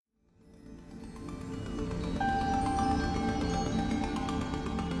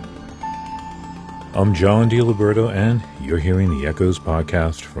I'm John DiLiberto, and you're hearing the Echoes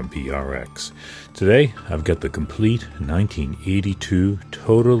podcast from PRX. Today, I've got the complete 1982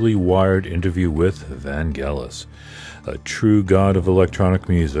 Totally Wired interview with Vangelis. A true god of electronic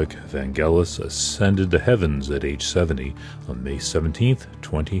music, Vangelis ascended to heavens at age 70 on May 17th,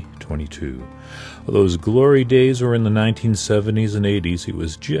 2022. Although his glory days were in the 1970s and 80s, he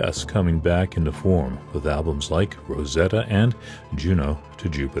was just coming back into form with albums like Rosetta and Juno to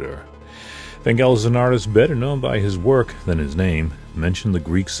Jupiter. Vangelis is an artist better known by his work than his name. Mention the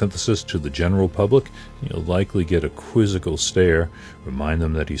Greek synthesis to the general public, and you'll likely get a quizzical stare. Remind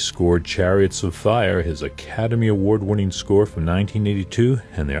them that he scored Chariots of Fire, his Academy Award-winning score from 1982,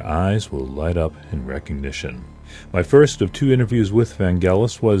 and their eyes will light up in recognition. My first of two interviews with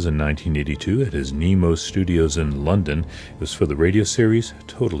Vangelis was in 1982 at his Nemo Studios in London. It was for the radio series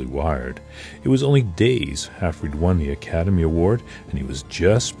Totally Wired. It was only days after he'd won the Academy Award, and he was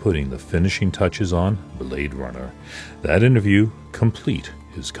just putting the finishing touches on Blade Runner. That interview, complete,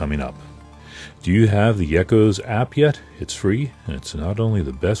 is coming up. Do you have the Echoes app yet? It's free, and it's not only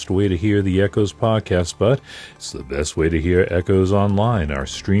the best way to hear the Echoes podcast, but it's the best way to hear Echoes Online, our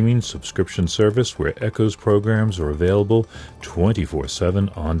streaming subscription service where Echoes programs are available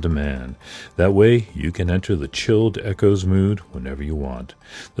 24/7 on demand. That way, you can enter the chilled Echoes mood whenever you want.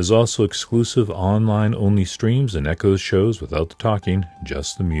 There's also exclusive online-only streams and Echoes shows without the talking,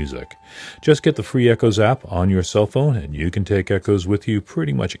 just the music. Just get the free Echoes app on your cell phone, and you can take Echoes with you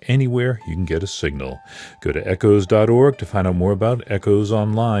pretty much anywhere you can get a signal. Go to echoes.org to find out more about Echoes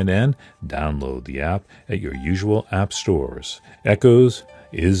Online and download the app at your usual app stores. Echoes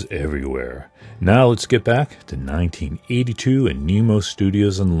is everywhere. Now let's get back to 1982 at Nemo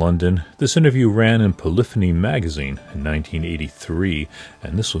Studios in London. This interview ran in Polyphony magazine in 1983,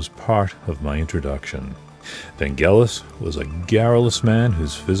 and this was part of my introduction. Vangelis was a garrulous man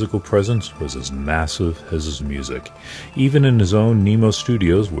whose physical presence was as massive as his music. Even in his own Nemo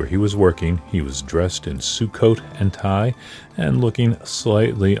Studios, where he was working, he was dressed in suit coat and tie and looking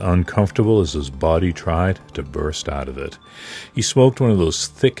slightly uncomfortable as his body tried to burst out of it. He smoked one of those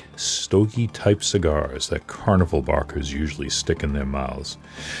thick, stogie-type cigars that carnival barkers usually stick in their mouths.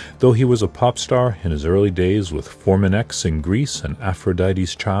 Though he was a pop star in his early days with Foreman X in Greece and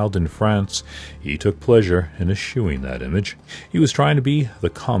Aphrodite's Child in France, he took pleasure in eschewing that image. He was trying to be the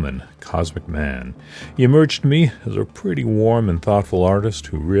common, cosmic man. He emerged to me as a pretty warm and thoughtful artist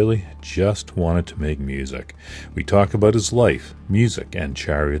who really just wanted to make music. We talked about his life, music, and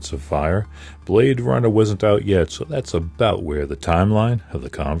Chariots of Fire. Blade Runner wasn't out yet, so that's about where the timeline of the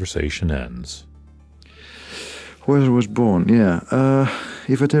conversation ends. Where I was born, yeah.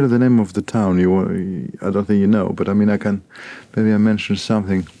 If I tell you the name of the town, I don't think you know, but I mean, maybe I mention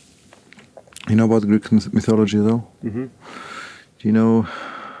something. You know about Greek mythology, though? Mm-hmm. Do you know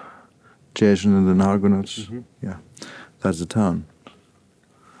Jason and the Argonauts? Mm-hmm. Yeah, that's the town.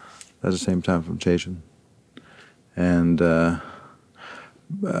 That's the same town from Jason. And I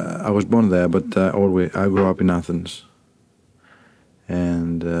was born there, but I grew up in Athens.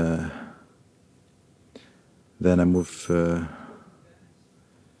 And then I moved to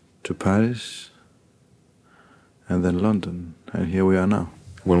Paris, and then London, and here we are now.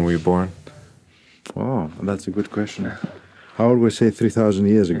 When were you born? Oh, that's a good question. I always say 3,000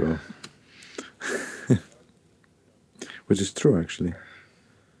 years ago. Which is true, actually.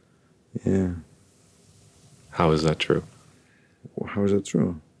 Yeah. How is that true? How is that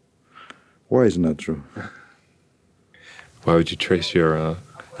true? Why isn't that true? Why would you trace your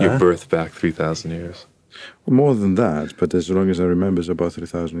birth back 3,000 years? Well, more than that, but as long as I remember, it's about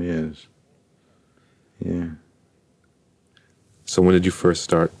 3,000 years. Yeah. So when did you first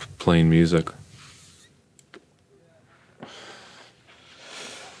start playing music?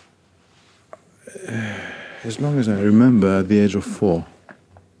 As long as I remember, at the age of 4.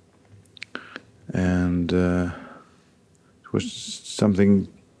 And it was something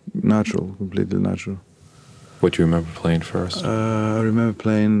natural, completely natural. What do you remember playing first? I remember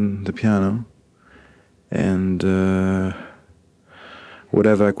playing the piano and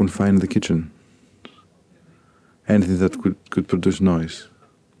whatever I could find in the kitchen. Anything that could produce noise.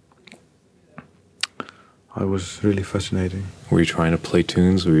 I was really fascinating. Were you trying to play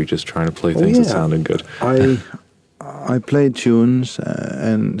tunes, or were you just trying to play things that sounded good? I played tunes,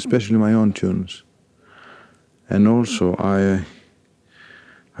 and especially my own tunes. And also, I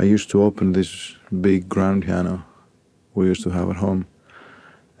used to open this big grand piano we used to have at home,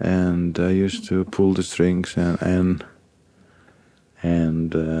 and I used to pull the strings and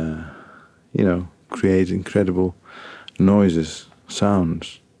create incredible noises,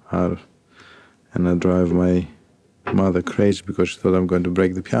 sounds out of. And I drive my mother crazy because she thought I'm going to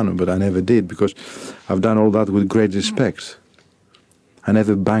break the piano, but I never did because I've done all that with great respect. I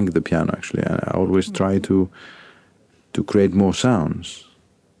never banged the piano, actually. I always try to create more sounds,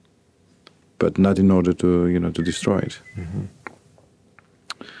 but not in order to, to destroy it. Mm-hmm.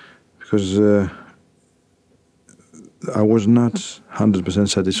 Because I was not 100%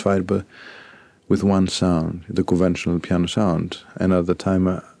 satisfied with one sound, the conventional piano sound, and at the time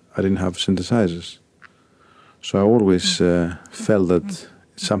I didn't have synthesizers. So I always felt that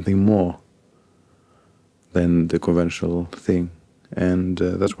something more than the conventional thing. And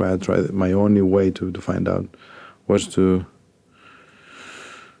that's why I tried. My only way to find out was to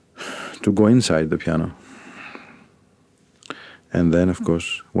go inside the piano. And then, of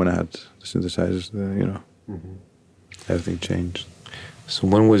course, when I had the synthesizers, everything changed. So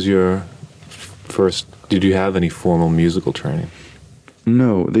when was your first, did you have any formal musical training?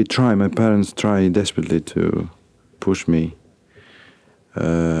 No, my parents try desperately to push me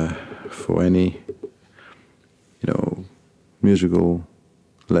for any, musical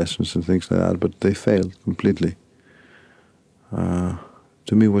lessons and things like that, but they failed completely.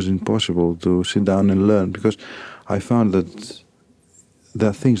 To me, it was impossible to sit down and learn because I found that there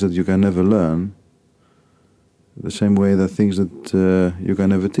are things that you can never learn, the same way there are things that you can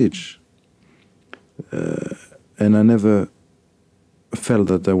never teach. And I never felt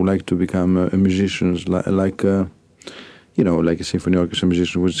that I would like to become a musician, like a symphony orchestra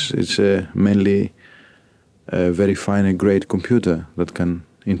musician, which is mainly a very fine and great computer that can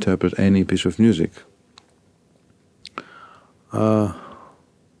interpret any piece of music. To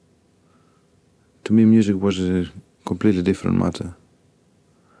me, music was a completely different matter.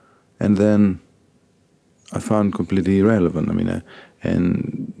 And then I found completely irrelevant,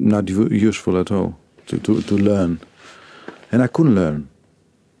 and not useful at all to learn. And I couldn't learn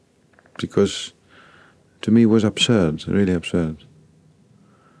because to me it was absurd, really absurd.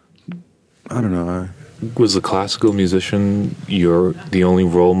 I don't know. Was the classical musician the only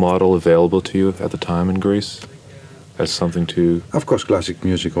role model available to you at the time in Greece? As something to... Of course, classic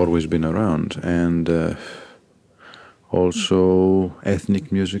music always been around, and also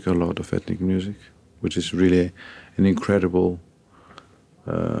ethnic music, a lot of ethnic music, which is really an incredible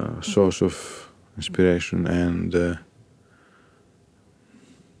source of inspiration and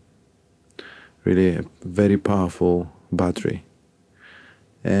really a very powerful battery.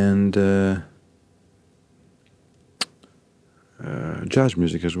 And jazz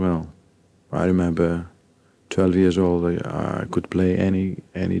music as well. I remember 12 years old, I could play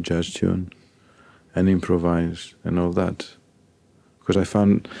any jazz tune and improvise and all that. Because I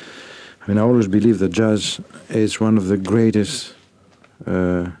always believe that jazz is one of the greatest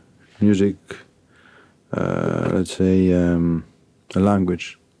music, let's say, a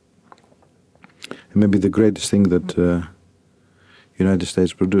language. It may be the greatest thing that United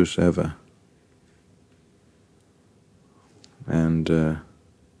States produced ever. And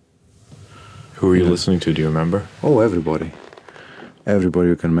who were you listening to? Do you remember? Oh, everybody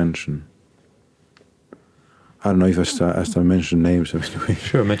you can mention. I don't know if I start mentioning names.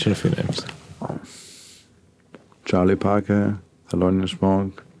 Sure, mention a few names. Charlie Parker, Thelonious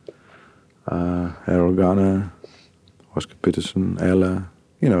Monk, Errol Garner, Oscar Peterson, Ella.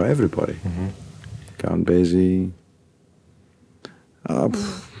 Everybody. Mm-hmm. Count Basie.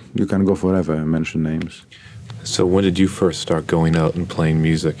 You can go forever and mention names. So when did you first start going out and playing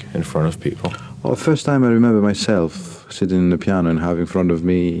music in front of people? Well, first time I remember myself sitting in the piano and having in front of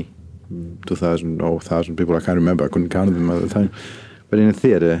me 2,000 or 1,000 people. I can't remember. I couldn't count them at the time. But in a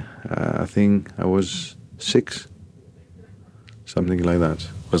theater, I think I was 6, something like that.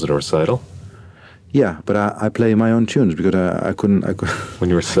 Was it a recital? Yeah, but I play my own tunes because I couldn't. When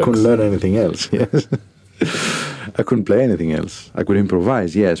you were 6? I couldn't learn anything else. Yes, I couldn't play anything else. I could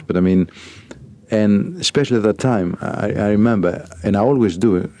improvise, yes, but and especially at that time, I remember, and I always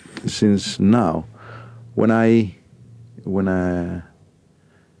do it since now, when I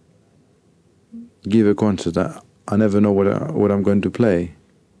give a concert, I never know what I'm going to play.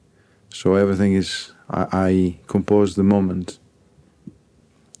 So everything is, I compose the moment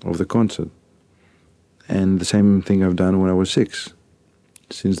of the concert. And the same thing I've done when I was 6.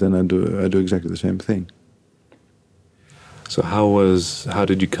 Since then I do exactly the same thing. So how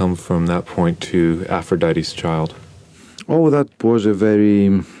did you come from that point to Aphrodite's Child? Oh, that was a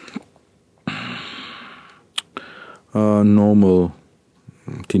very normal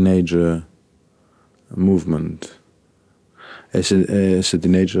teenager movement. As a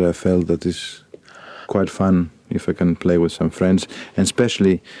teenager, I felt that it's quite fun if I can play with some friends, and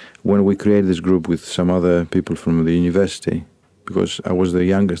especially when we created this group with some other people from the university, because I was the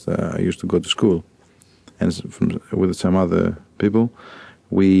youngest. I used to go to school, and with some other people,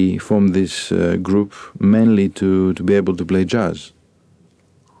 we formed this group mainly to be able to play jazz.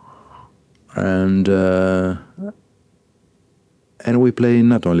 And we play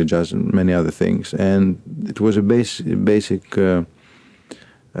not only jazz and many other things. And it was a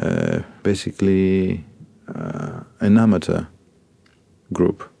basically an amateur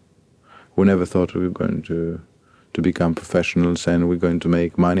group. We never thought we were going to become professionals and we're going to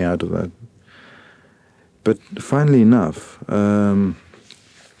make money out of that. But finally enough,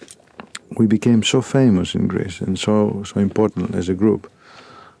 we became so famous in Greece and so important as a group.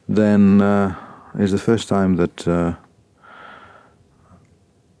 Then it's the first time that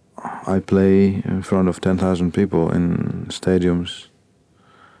I play in front of 10,000 people in stadiums,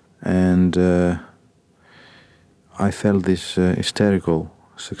 and I felt this hysterical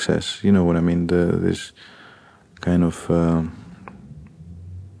success. You know what I mean? This kind of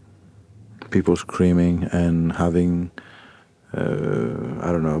people screaming and having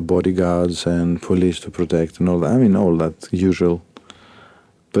bodyguards and police to protect and all that. I mean, all that usual.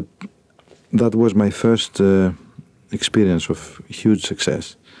 But that was my first experience of huge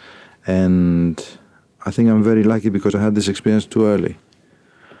success. And I think I'm very lucky because I had this experience too early.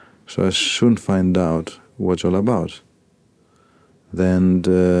 So I soon find out what it's all about. Then,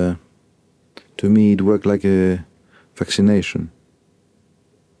 to me, it worked like a vaccination.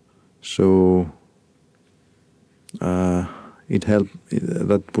 So it helped.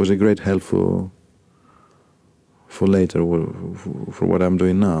 That was a great help for later, for what I'm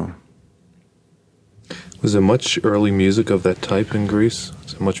doing now. Was there much early music of that type in Greece?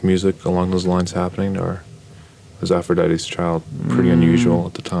 Was there much music along those lines happening, or was Aphrodite's Child pretty unusual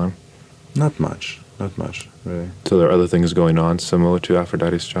at the time? Not much, really. So there are other things going on similar to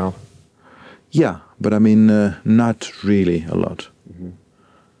Aphrodite's Child? Yeah, but I mean, not really a lot. Mm-hmm.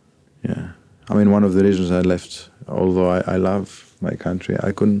 Yeah. I mean, one of the reasons I left, although I love my country,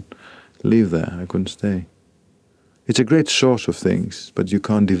 I couldn't live there, I couldn't stay. It's a great source of things, but you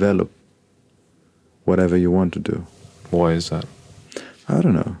can't develop whatever you want to do. Why is that? I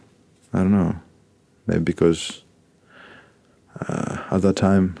don't know. Maybe because at that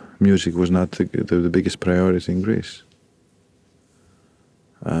time music was not the biggest priority in Greece.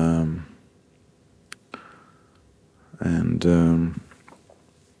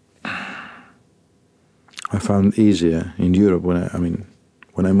 I found it easier in Europe when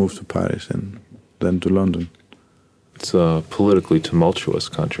I moved to Paris and then to London. It's a politically tumultuous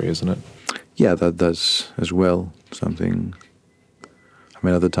country, isn't it? Yeah, that does as well something,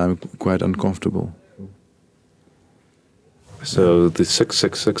 at the time, quite uncomfortable. So the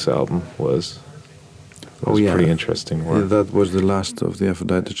 666 album was pretty interesting work. Yeah, that was the last of the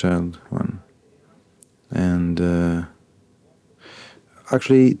Aphrodite Child one. And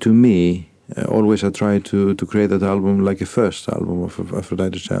actually, to me, always I tried to create that album like a first album of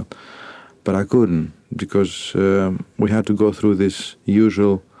Aphrodite Child. But I couldn't, because we had to go through this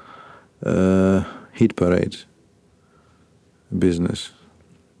usual hit parade business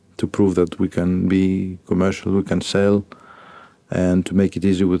to prove that we can be commercial, we can sell, and to make it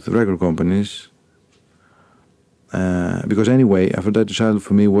easy with record companies. Because anyway, Aphrodite Child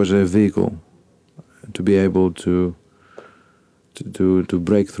for me was a vehicle to be able to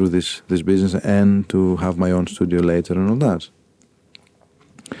break through this business and to have my own studio later and all that.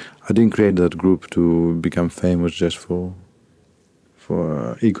 I didn't create that group to become famous just for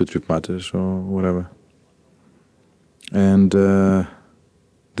ego trip matters or whatever. And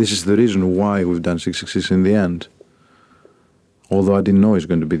this is the reason why we've done 666 in the end. Although I didn't know it was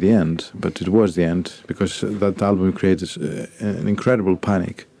going to be the end, but it was the end, because that album created an incredible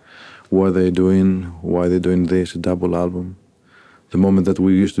panic. What are they doing? Why are they doing this? A double album. The moment that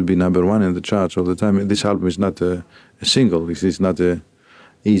we used to be number one in the charts all the time. This album is not a single. It's not a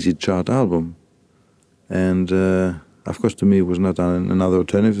easy chart album. And of course, to me, it was not another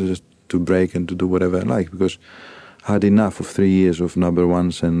alternative, just to break and to do whatever I like, because I had enough of 3 years of number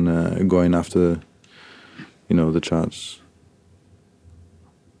ones and going after, the charts.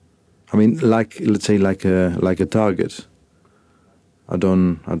 Let's say like a target. I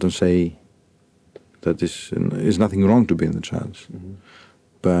don't say that there's nothing wrong to be in the charts, mm-hmm.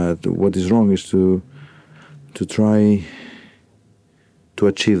 But what is wrong is to try to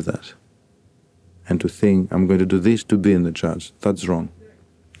achieve that, and to think I'm going to do this to be in the charts. That's wrong.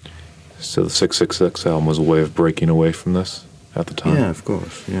 So the 666 album was a way of breaking away from this at the time? Yeah, of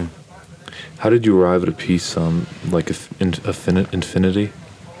course, yeah. How did you arrive at a piece like Infinity?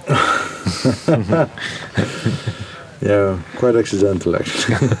 Yeah, quite accidental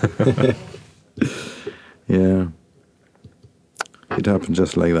actually. Yeah. It happened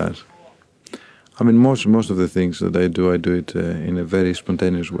just like that. I mean, most of the things that I do it in a very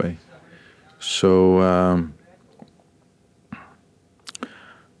spontaneous way. So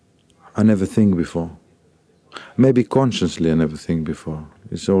I never think before. Maybe consciously I never think before.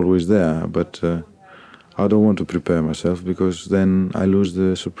 It's always there, but I don't want to prepare myself because then I lose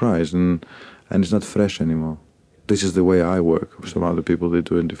the surprise and it's not fresh anymore. This is the way I work. Some other people, they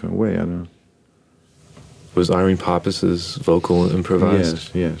do it in a different way. I don't know. Was Irene Pappus's vocal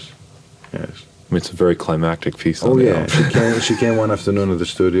improvised? Yes. I mean, it's a very climactic piece. Oh yeah, she came one afternoon at the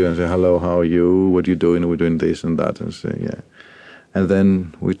studio and said, "Hello, how are you? What are you doing? We're doing this and that," and say, "Yeah." And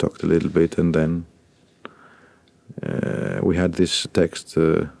then we talked a little bit, and then we had this text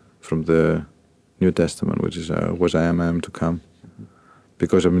from the New Testament, which is "Was I am to come,"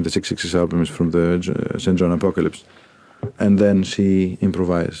 because I mean the 666 album is from the St. John Apocalypse, and then she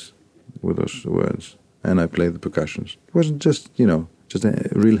improvised with those words, and I played the percussions. It wasn't just just a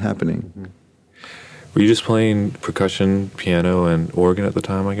real happening. Mm-hmm. Were you just playing percussion, piano, and organ at the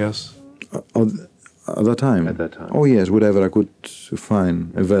time, I guess? At that time? At that time. Oh, yes, whatever I could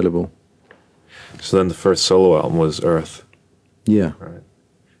find available. So then the first solo album was Earth. Yeah. Right.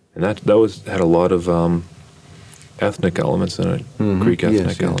 And that had a lot of ethnic elements in it, Greek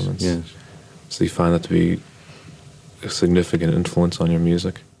ethnic elements. Yes. So you find that to be a significant influence on your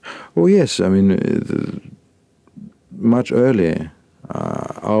music? Oh, yes. I mean, much earlier,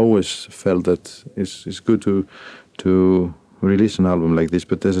 I always felt that it's good to release an album like this.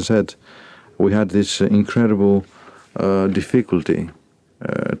 But as I said, we had this incredible difficulty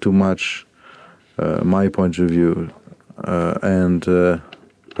to match my point of view and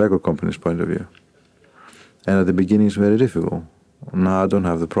record company's point of view. And at the beginning, it's very difficult. Now I don't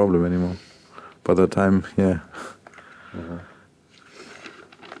have the problem anymore. But at the time, yeah.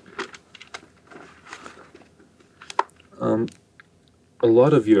 A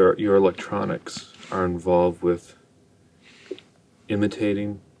lot of your electronics are involved with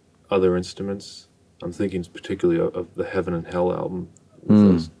imitating other instruments. I'm thinking particularly of the Heaven and Hell album, with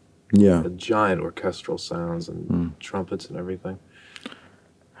those giant orchestral sounds and trumpets and everything.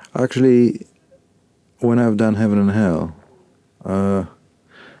 Actually, when I've done Heaven and Hell,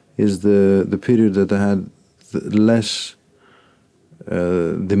 is the period that I had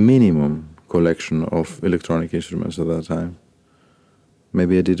the minimum collection of electronic instruments at that time.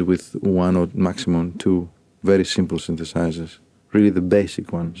 Maybe I did it with one or maximum two very simple synthesizers, really the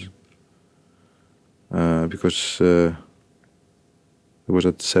basic ones. Because it was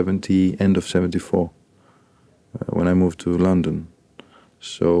at end of 74 when I moved to London.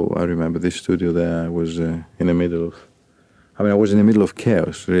 So I remember this studio there. I was in the middle of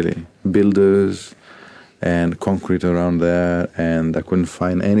chaos, really. Builders and concrete around there, and I couldn't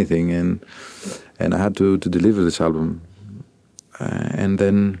find anything, and I had to deliver this album. And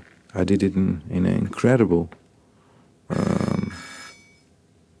then I did it in an incredible,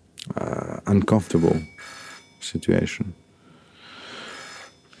 uncomfortable situation.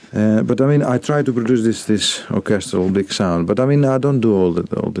 But I mean, I try to produce this orchestral big sound. But I mean, I don't do all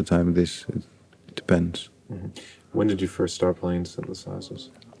the time this. It depends. Mm-hmm. When did you first start playing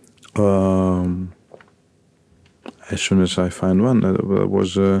synthesizers? As soon as I find one, that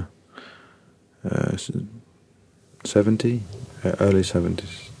was 70, early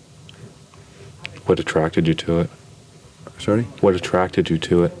 70s. What attracted you to it? Sorry? What attracted you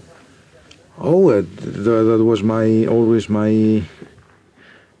to it? Oh, that was always my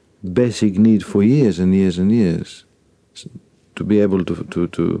basic need for years and years and years, to be able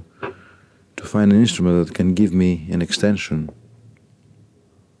to find an instrument that can give me an extension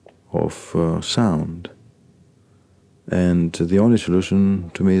of sound. And the only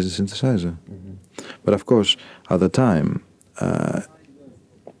solution to me is the synthesizer. Mm-hmm. But of course, at the time, the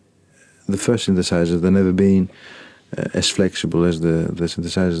first synthesizers, they've never been as flexible as the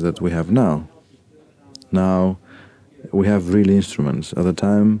synthesizers that we have now. Now, we have real instruments. At the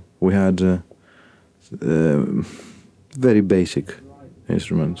time, we had very basic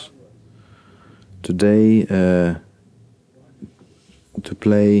instruments. Today, to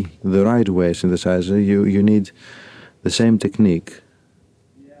play the right way synthesizer, you need the same technique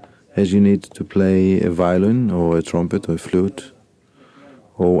as you need to play a violin or a trumpet or a flute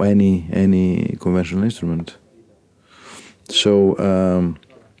or any conventional instrument. So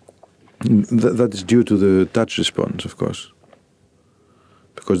that is due to the touch response, of course,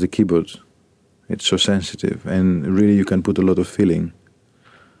 because the keyboard, it's so sensitive, and really you can put a lot of feeling,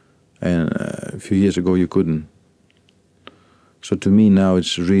 and a few years ago you couldn't. So to me now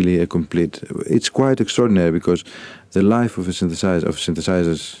it's really it's quite extraordinary, because the life of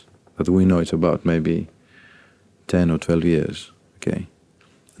synthesizers that we know, it's about maybe 10 or 12 years, okay?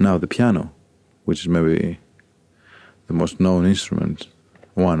 Now the piano, which is maybe the most known instrument,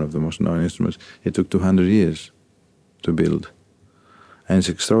 one of the most known instruments, it took 200 years to build. And it's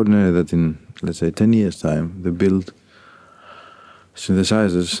extraordinary that in, let's say, 10 years' time, they build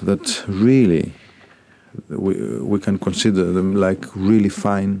synthesizers that really we can consider them like really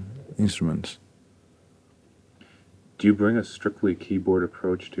fine instruments. Do you bring a strictly keyboard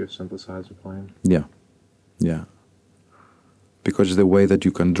approach to your synthesizer playing? Yeah, yeah. Because it's the way that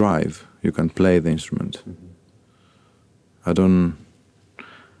you can drive, you can play the instrument. Mm-hmm.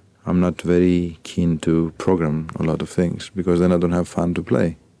 I'm not very keen to program a lot of things, because then I don't have fun to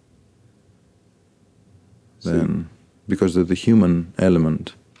play. Then, because of the human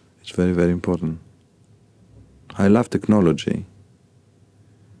element, it's very, very important. I love technology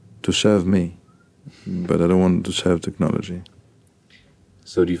to serve me, but I don't want to serve technology.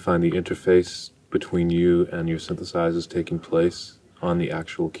 So do you find the interface between you and your synthesizers taking place on the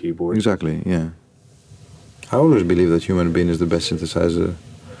actual keyboard? Exactly, yeah. I always believe that human being is the best synthesizer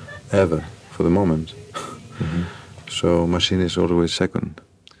ever for the moment. Mm-hmm. So machine is always second.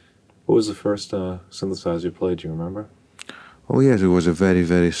 What was the first synthesizer you played, do you remember? Oh yes, it was a very,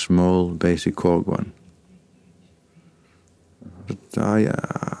 very small, basic Korg one. But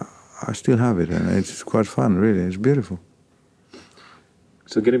I still have it, and it's quite fun, really. It's beautiful.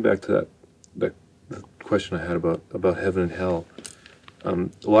 So getting back to that question I had about heaven and hell, a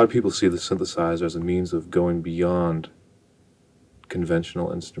lot of people see the synthesizer as a means of going beyond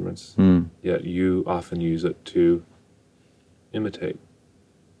conventional instruments, yet you often use it to imitate.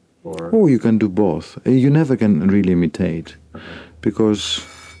 Oh, you can do both. You never can really imitate, because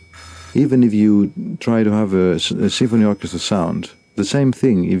even if you try to have a symphony orchestra sound, the same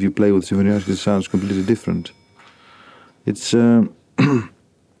thing, if you play with symphony orchestra, sounds completely different. It's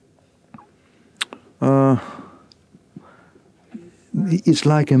it's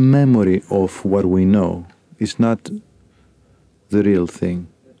like a memory of what we know. It's not the real thing.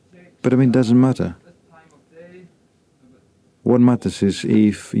 But I mean, it doesn't matter. What matters is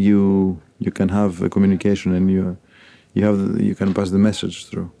if you can have a communication and you can pass the message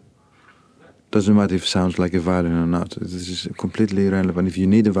through. Doesn't matter if it sounds like a violin or not. This is completely irrelevant. If you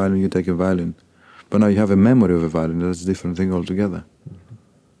need a violin, you take a violin. But now you have a memory of a violin. That's a different thing altogether.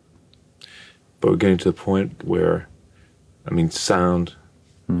 But we're getting to the point where, I mean, sound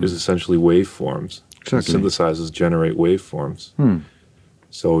is essentially waveforms. Exactly. Synthesizers generate waveforms.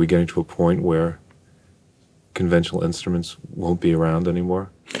 So are we getting to a point where conventional instruments won't be around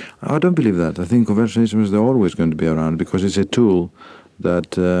anymore? I don't believe that. I think conventional instruments, they're always going to be around, because it's a tool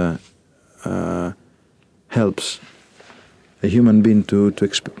that helps a human being to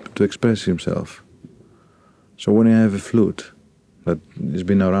express himself. So when you have a flute that has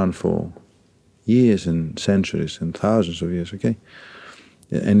been around for years and centuries and thousands of years, okay,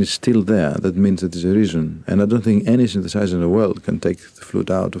 and it's still there, that means that there's a reason. And I don't think any synthesizer in the world can take the flute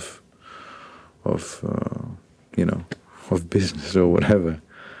out of business or whatever.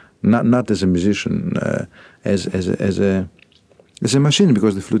 Not as a musician, as a machine,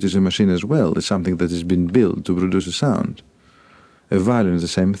 because the flute is a machine as well. It's something that has been built to produce a sound. A violin is the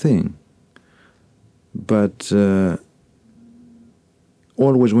same thing. But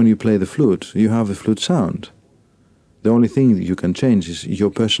always when you play the flute, you have the flute sound. The only thing that you can change is your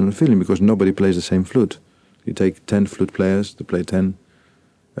personal feeling, because nobody plays the same flute. You take 10 flute players to play 10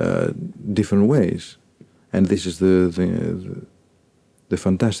 different ways. And this is the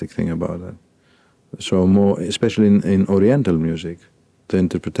fantastic thing about that. So more, especially in Oriental music, the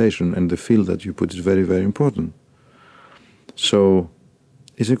interpretation and the feel that you put is very, very important. So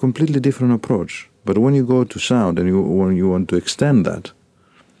it's a completely different approach. But when you go to sound and when you want to extend that,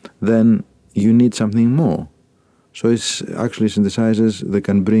 then you need something more. So it's actually synthesizers that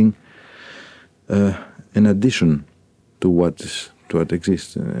can bring an addition to what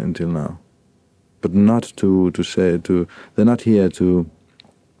exists until now. But not they're not here to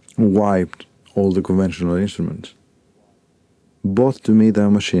wipe all the conventional instruments. Both, to me, they are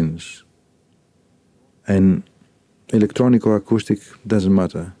machines. And electronic or acoustic doesn't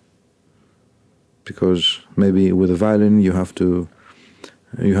matter. Because maybe with a violin you have the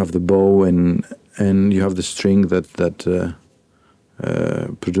bow and you have the string that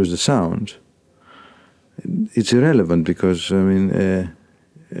produce the sound. It's irrelevant, because I mean,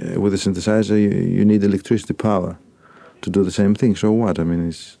 with a synthesizer you need electricity power to do the same thing. So what? I mean,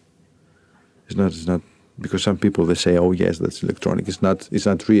 it's not because some people, they say, oh yes, that's electronic. It's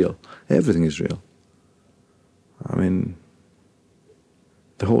not real. Everything is real. I mean,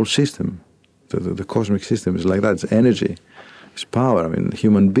 the whole system, the cosmic system is like that. It's energy, it's power. I mean, the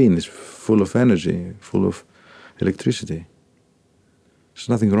human being is full of energy, full of electricity. There's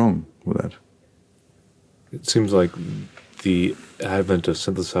nothing wrong with that. It seems like the advent of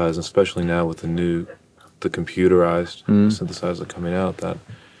synthesizers, especially now with the computerized synthesizer coming out, that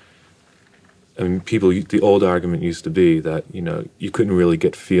I mean, the old argument used to be that you couldn't really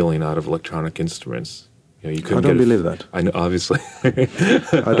get feeling out of electronic instruments. You couldn't. I don't believe that. I know, obviously.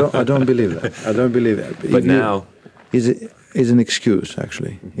 I don't believe that. I don't believe that. But now, is an excuse.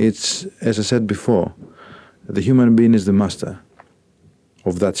 Actually, it's, as I said before, the human being is the master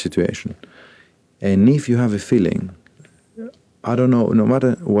of that situation, and if you have a feeling, I don't know, no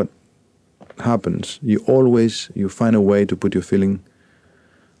matter what happens, you find a way to put your feeling,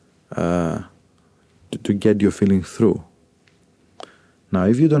 to get your feeling through. Now,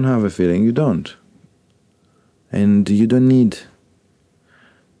 if you don't have a feeling, you don't. And you don't need...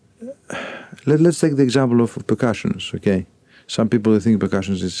 Let's take the example of percussions, okay? Some people think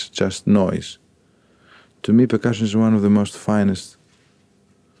percussions is just noise. To me, percussion is one of the most finest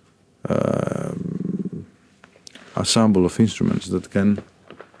ensemble of instruments that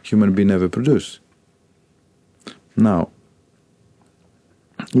human being ever produce. Now,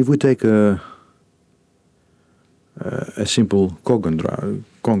 if we take a simple conga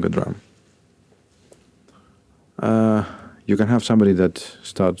drum, you can have somebody that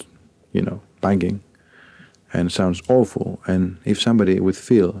starts, banging and sounds awful. And if somebody with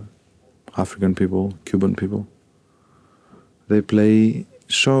feel, African people, Cuban people, they play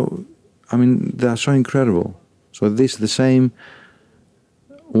they are so incredible. So this, the same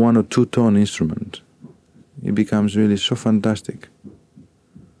 1 or 2 tone instrument, it becomes really so fantastic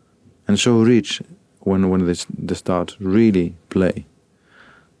and so rich when they start really play.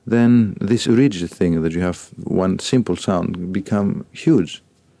 Then this rigid thing that you have one simple sound become huge.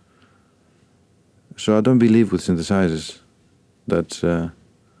 So I don't believe with synthesizers that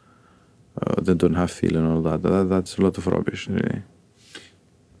they don't have feel and all that. That's a lot of rubbish, really.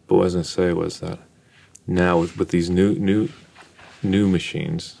 But what I was going to say was that now with these new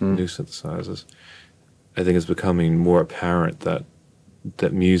machines, new synthesizers, I think it's becoming more apparent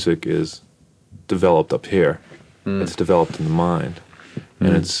that music is developed up here. It's developed in the mind.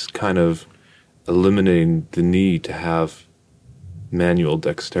 And it's kind of eliminating the need to have manual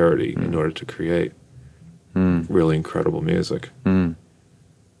dexterity in order to create really incredible music.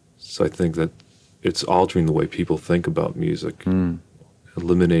 So I think that it's altering the way people think about music,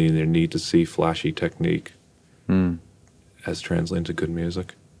 eliminating their need to see flashy technique as translating to good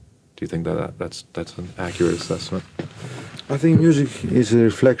music. Do you think that's an accurate assessment? I think music is a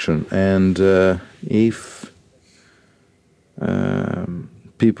reflection, and if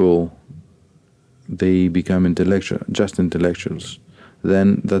people, they become intellectuals,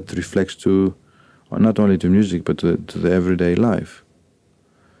 then that reflects to not only to music but to the everyday life.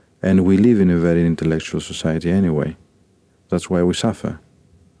 And we live in a very intellectual society anyway. That's why we suffer,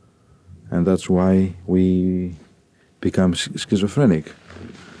 and that's why we become schizophrenic,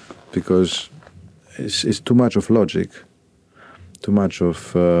 because it's too much of logic, too much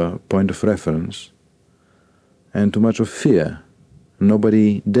of point of reference, and too much of fear.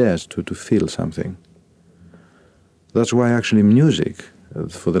 Nobody dares to feel something. That's why actually music,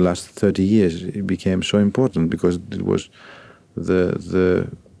 for the last 30 years, it became so important, because it was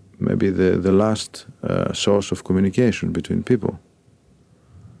maybe the last source of communication between people.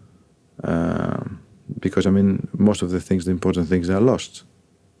 Because, most of the important things are lost.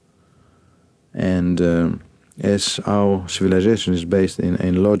 And as our civilization is based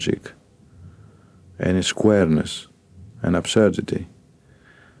in logic and in squareness and absurdity,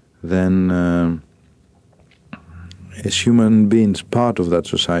 then as human beings, part of that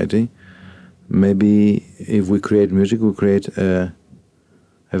society, maybe if we create music, we create a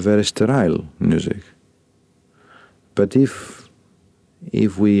very sterile music. But if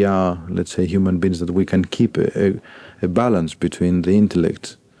we are, let's say, human beings, that we can keep a balance between the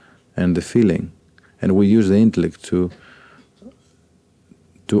intellect and the feeling, and we use the intellect to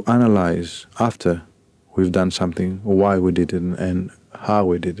analyze after we've done something, why we did it and how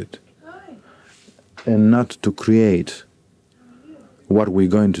we did it, and not to create what we're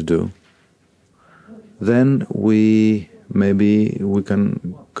going to do, then maybe we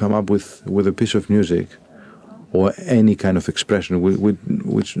can come up with a piece of music or any kind of expression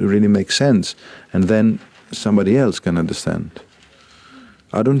which really makes sense, and then somebody else can understand.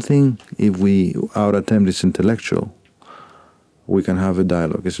 I don't think if our attempt is intellectual, we can have a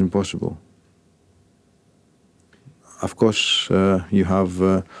dialogue. It's impossible. Of course, you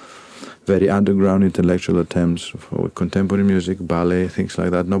have very underground intellectual attempts for contemporary music, ballet, things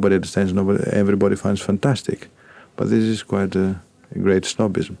like that. Nobody understands. Everybody finds fantastic, but this is quite a great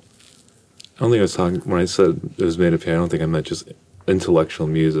snobism. I don't think I was talking when I said it was made up here. I don't think I meant just intellectual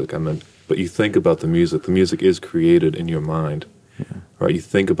music. I meant but you think about the music. The music is created in your mind, right? You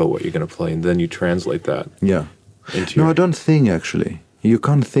think about what you're going to play, and then you translate that. Yeah. Into No, your... I don't think actually. You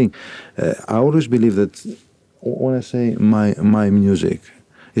can't think. I always believe that when I say my music,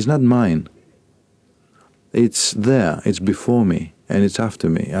 it's not mine. It's there. It's before me, and it's after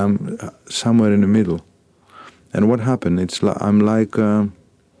me. I'm somewhere in the middle. And what happened? I'm like a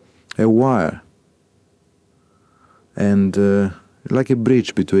wire, and like a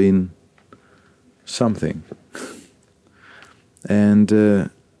bridge between something. And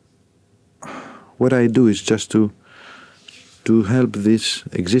what I do is just to help this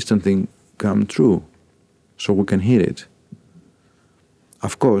existent thing come true, so we can hear it.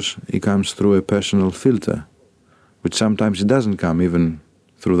 Of course, it comes through a personal filter, which sometimes it doesn't come even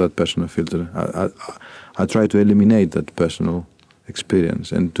through that personal filter. I try to eliminate that personal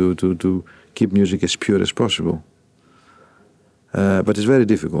experience and to keep music as pure as possible. But it's very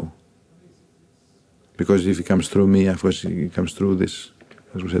difficult, because if it comes through me, of course it comes through this,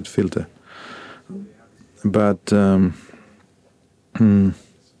 as we said, filter. But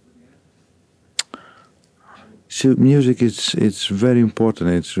so music it's very important.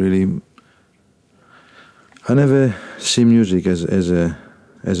 It's really, I never see music as an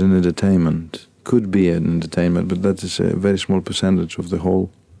entertainment. Could be an entertainment, but that is a very small percentage of the whole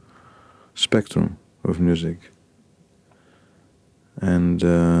spectrum of music. And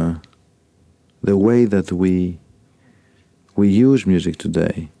the way that we use music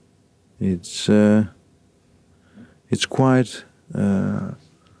today, it's quite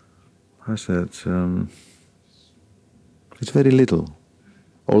how's that? It's very little,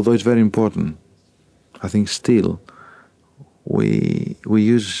 although it's very important. I think still we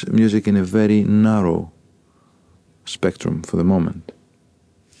use music in a very narrow spectrum for the moment.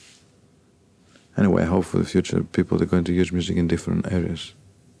 Anyway, I hope for the future people are going to use music in different areas.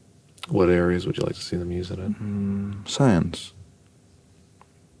 What areas would you like to see them use it in? Science.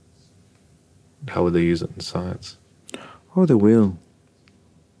 How would they use it in science? Oh, they will.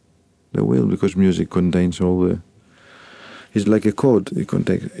 They will, because music contains all the... It's like a code. It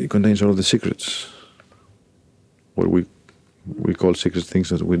contains all the secrets. What we call secret things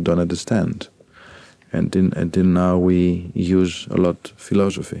that we don't understand. And until now we use a lot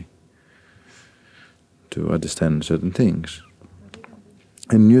philosophy to understand certain things.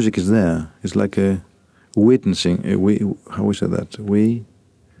 And music is there. It's like a witnessing. How we say that?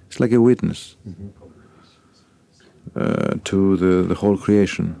 It's like a witness to the whole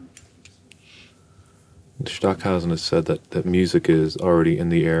creation. Stockhausen has said that music is already in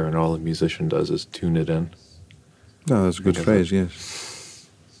the air, and all a musician does is tune it in. No, that's a good phrase, yes.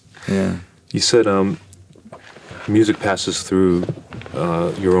 Yeah. You said music passes through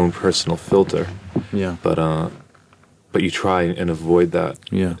your own personal filter. Yeah. But you try and avoid that.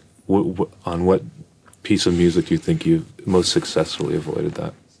 Yeah. On what piece of music do you think you've most successfully avoided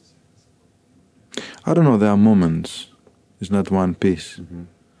that? I don't know. There are moments. It's not one piece. Mm-hmm.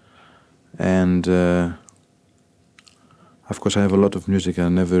 And of course, I have a lot of music I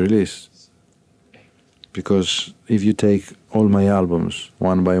never released. Because if you take all my albums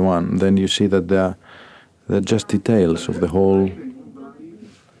one by one, then you see that they're just details of the whole.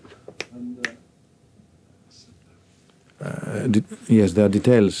 Yes, they are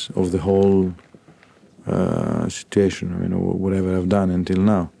details of the whole situation. I mean, whatever I've done until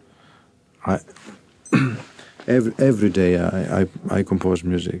now. Every day I compose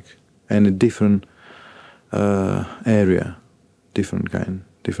music, and a different area, different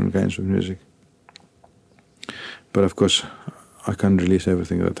kinds of music. But of course, I can't release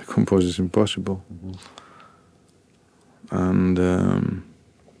everything that I compose. It's impossible. Mm-hmm. And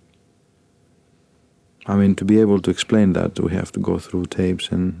I mean, to be able to explain that, we have to go through tapes,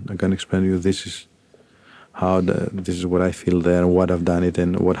 and I can explain to you this is how this is what I feel there, what I've done it,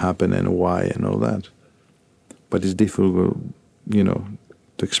 and what happened, and why, and all that. But it's difficult,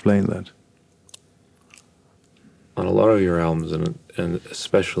 to explain that. On a lot of your albums, and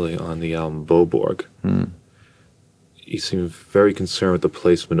especially on the album Boborg, you seem very concerned with the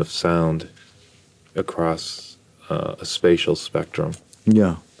placement of sound across a spatial spectrum.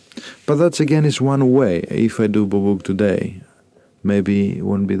 Yeah. But that's again is one way. If I do Boborg today, maybe it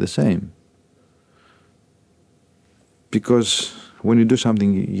won't be the same. Because when you do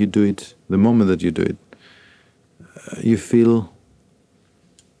something, you do it, the moment that you do it, you feel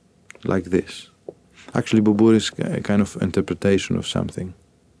like this. Actually, Boborg is a kind of interpretation of something.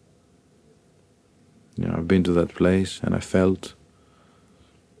 I've been to that place and I felt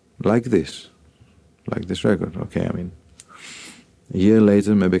like this record. Okay, I mean, a year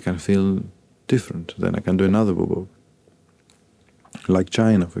later, maybe I can feel different. Then I can do another Boborg. Like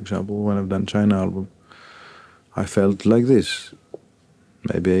China, for example, when I've done China album, I felt like this.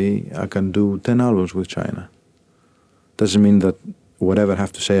 Maybe I can do 10 albums with China. Doesn't mean that whatever I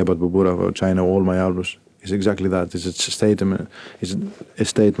have to say about Bobura or China, all my albums, is exactly that. It's a statement. It's a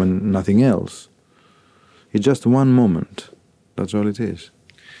statement, nothing else. It's just one moment. That's all it is.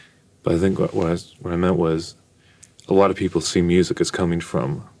 But I think what I meant was, a lot of people see music as coming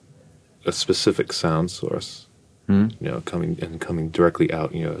from a specific sound source. Coming directly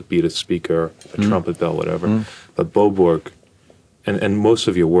out, be it a speaker, a trumpet bell, whatever. But Boborg, and most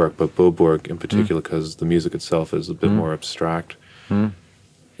of your work, but Boborg in particular, because the music itself is a bit more abstract,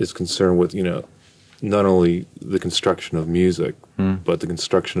 is concerned with, not only the construction of music, but the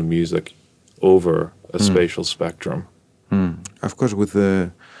construction of music over a spatial spectrum. Of course, with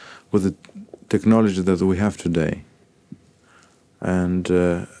the technology that we have today, and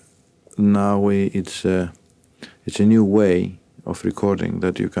now it's a new way of recording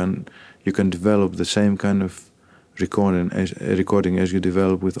that you can develop the same kind of recording as you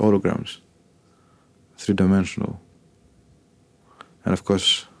develop with holograms, 3-dimensional, and of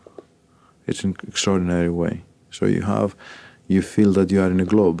course it's an extraordinary way. So you feel that you are in a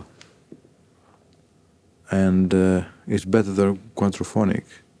globe, and it's better than quadraphonic.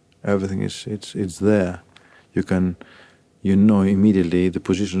 Everything it's there. You know immediately the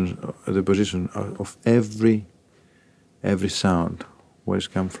position of every sound, where it's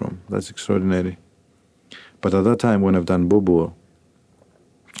come from. That's extraordinary. But at that time, when I've done Bobur,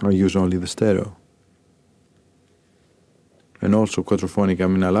 I use only the stereo. And also quadraphonic. I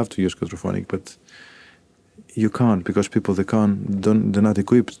mean, I love to use quadraphonic, but you can't, because people they're not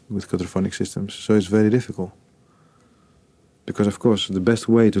equipped with quadraphonic systems, so it's very difficult. Because of course the best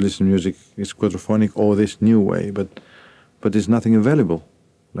way to listen to music is quadraphonic or this new way, but there's nothing available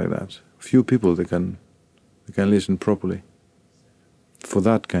like that. Few people they can listen properly for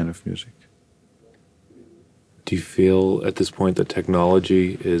that kind of music. Do you feel at this point that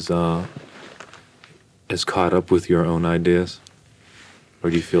technology is caught up with your own ideas? Or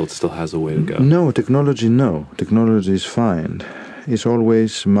do you feel it still has a way to go? No. Technology is fine. It's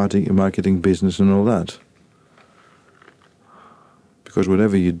always marketing, business and all that. Because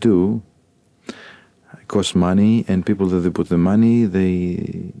whatever you do, it costs money, and people that they put the money,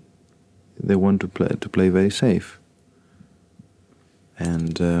 they want to play very safe.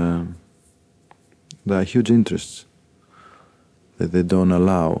 And there are huge interests that they don't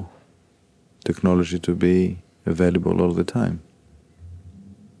allow technology to be available all the time.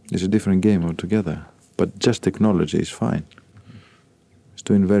 It's a different game altogether. But just technology is fine. It's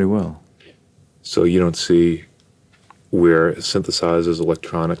doing very well. So you don't see where synthesizers,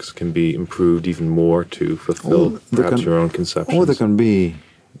 electronics can be improved even more to fulfill perhaps your own conceptions? Or they can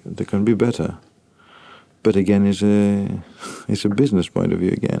be better. But again, it's a business point of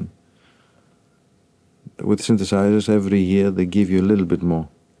view again. With synthesizers, every year they give you a little bit more.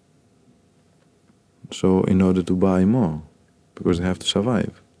 So in order to buy more, because they have to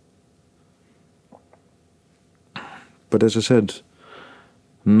survive. But as I said,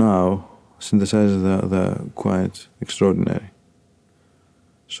 now synthesizers they're quite extraordinary.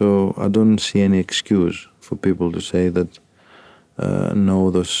 So I don't see any excuse for people to say that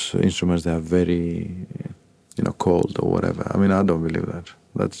no, those instruments they are very, cold or whatever. I mean, I don't believe that.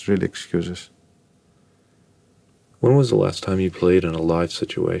 That's really excuses. When was the last time you played in a live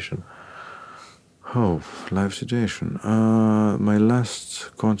situation? Oh, live situation. My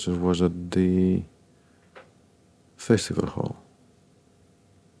last concert was at the Festival Hall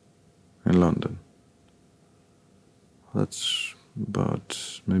in London. That's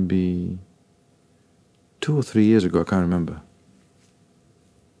about maybe 2 or 3 years ago, I can't remember.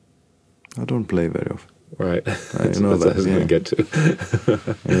 I don't play very often. Right. I know that. I was going to get to.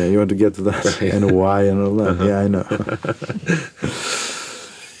 Yeah, you want to get to that, right. And why and all that. Yeah, I know.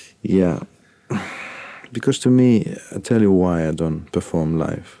 Yeah. Because to me, I tell you why I don't perform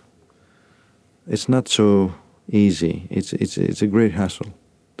live. It's not so easy. It's a great hassle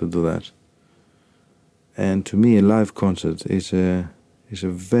to do that. And to me, a live concert is a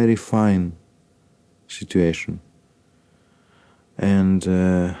very fine situation. And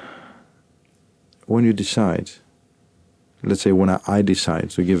when you decide, let's say when I decide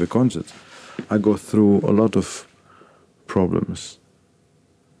to give a concert, I go through a lot of problems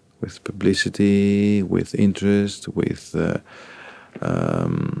with publicity, with interest, with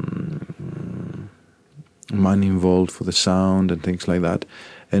money involved for the sound and things like that.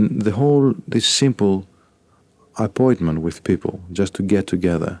 And this simple appointment with people just to get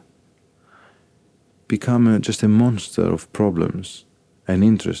together become just a monster of problems and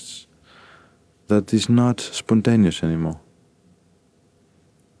interests that is not spontaneous anymore.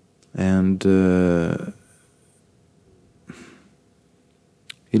 and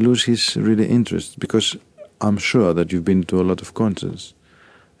he loses his really interest, because I'm sure that you've been to a lot of concerts,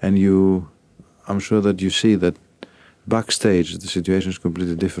 and I'm sure that you see that backstage the situation is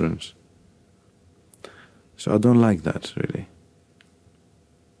completely different. So I don't like that, really.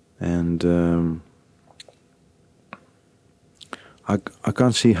 And I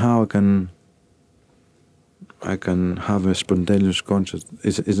can't see how I can have a spontaneous concert.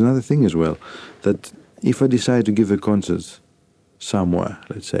 It's another thing as well, that if I decide to give a concert somewhere,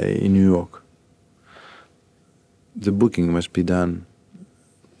 let's say in New York, the booking must be done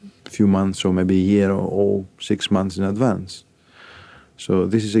a few months or maybe a year or 6 months in advance. So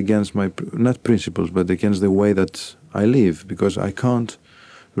this is against my, not principles, but against the way that I live, because I can't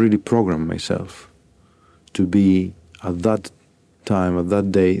really program myself to be at that time, at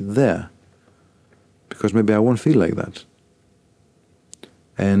that day, there, because maybe I won't feel like that.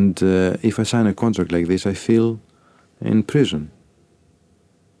 And if I sign a contract like this, I feel in prison.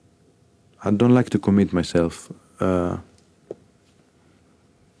 I don't like to commit myself, for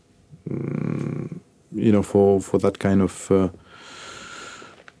that kind of,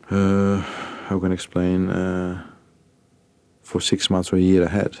 how can I explain, for 6 months or a year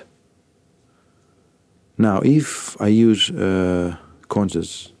ahead. Now, if I use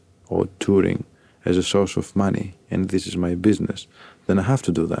concerts or touring as a source of money, and this is my business, then I have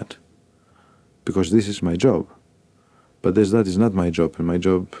to do that, because this is my job. But that is not my job, and my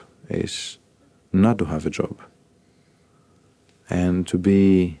job is not to have a job, and to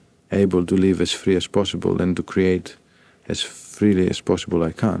be able to live as free as possible and to create as freely as possible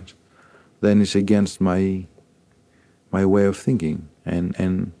I can't. Then it's against my way of thinking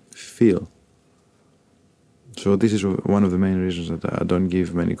and feel. So this is one of the main reasons that I don't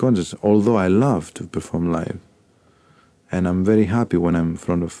give many concerts, although I love to perform live. And I'm very happy when I'm in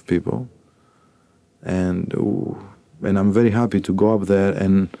front of people. And I'm very happy to go up there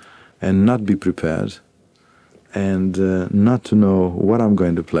and not be prepared, and not to know what I'm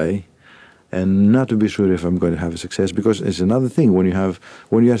going to play, and not to be sure if I'm going to have a success, because it's another thing. When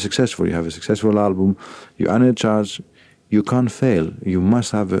you are successful, you have a successful album, you earn a charge, you can't fail. You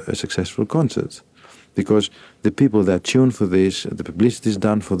must have a successful concert, because the people that tune for this, the publicity is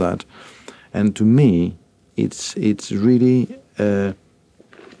done for that. And to me, it's really, how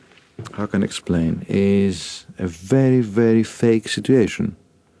can I explain, is a very, very fake situation.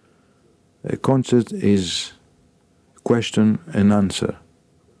 A concert is question and answer.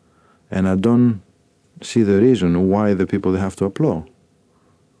 And I don't see the reason why the people, they have to applaud.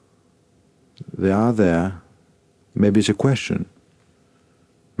 They are there. Maybe it's a question.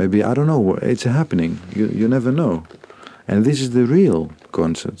 Maybe, I don't know, it's a happening. You never know. And this is the real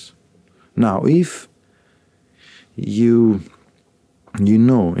concerts. Now, if you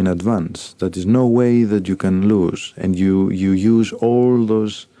know in advance that there's no way that you can lose, and you use all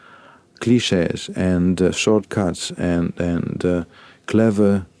those cliches and shortcuts and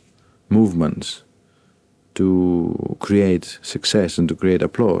clever movements to create success and to create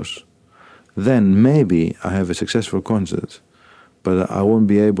applause, then maybe I have a successful concert, but I won't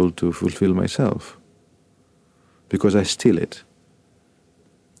be able to fulfill myself, because I steal it.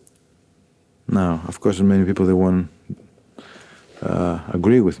 Now, of course, many people, they won't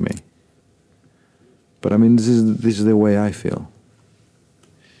agree with me, but I mean, this is the way I feel.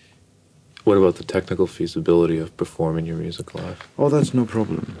 What about the technical feasibility of performing your music live? Oh, that's no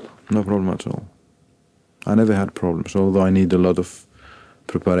problem. No problem at all. I never had problems, although I need a lot of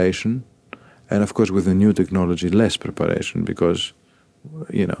preparation. And of course, with the new technology, less preparation, because,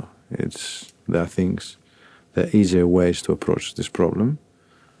 there are easier ways to approach this problem.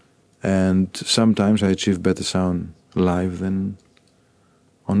 And sometimes I achieve better sound live than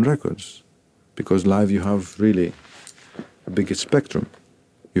on records, because live you have really a bigger spectrum.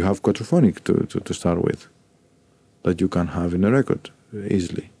 You have quadraphonic to start with, that you can have in a record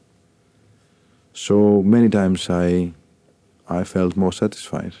easily. So many times I felt more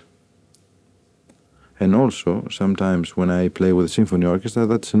satisfied. And also, sometimes when I play with a symphony orchestra,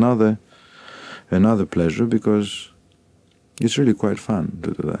 that's another pleasure, because it's really quite fun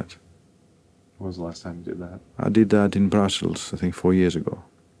to do that. When was the last time you did that? I did that in Brussels, I think 4 years ago.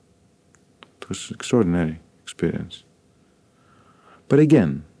 It was an extraordinary experience. But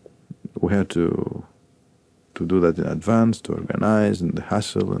again, we had to do that in advance, to organize, and the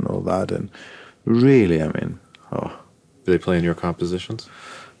hassle and all that. And really, I mean, Did they play in your compositions?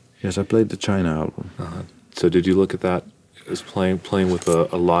 Yes, I played the China album. Uh-huh. So did you look at that as playing with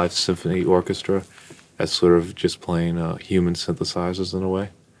a live symphony orchestra as sort of just playing human synthesizers in a way?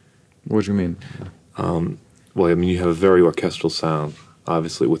 What do you mean? Well, I mean, you have a very orchestral sound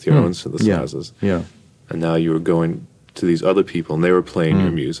obviously, with your own synthesizers. Yeah. And now you were going to these other people, and they were playing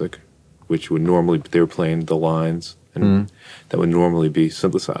your music, which would normally, they were playing the lines, and that would normally be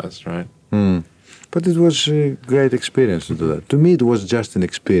synthesized, right? But it was a great experience to do that. To me, it was just an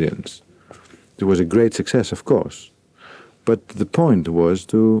experience. It was a great success, of course. But the point was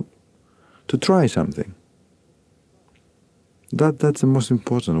to try something. That's the most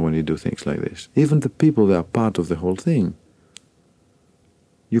important when you do things like this. Even the people that are part of the whole thing.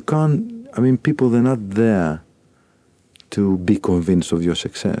 You can't, I mean, people, they're not there to be convinced of your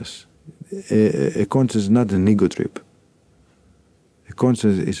success. A concert is not an ego trip. A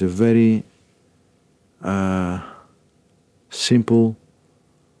concert is a very simple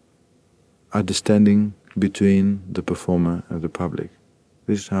understanding between the performer and the public.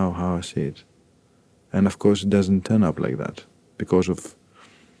 This is how I see it. And of course it doesn't turn up like that because of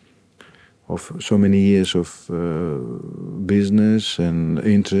so many years of business and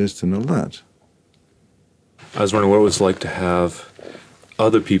interest and all that. I was wondering what it was like to have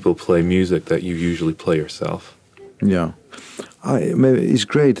other people play music that you usually play yourself. Yeah. Maybe it's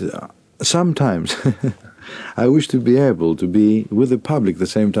great. Sometimes I wish to be able to be with the public at the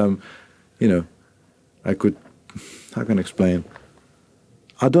same time. You know, I could, how can I explain?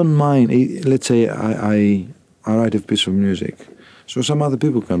 I don't mind, let's say I write a piece of music. So some other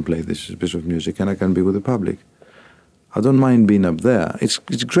people can play this piece of music and I can be with the public. I don't mind being up there. It's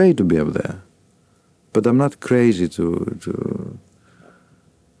great to be up there. But I'm not crazy to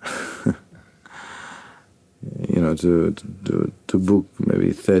you know, to book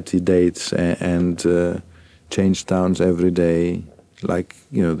maybe 30 dates and change towns every day, like,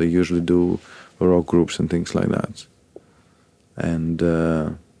 you know, they usually do rock groups and things like that. And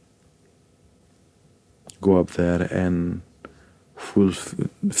go up there and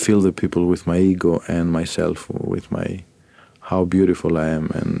fill the people with my ego and myself with my how beautiful I am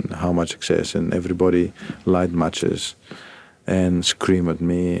and how much success, and everybody light matches and scream at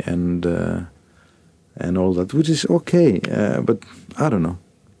me and all that, which is okay, but I don't know.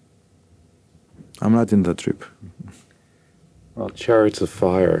 I'm not in that trip. Well, Chariots of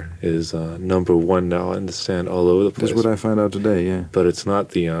Fire is #1 now, I understand, all over the place. That's what I found out today, yeah. But it's not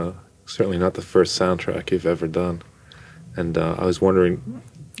the, certainly not the first soundtrack you've ever done. And I was wondering...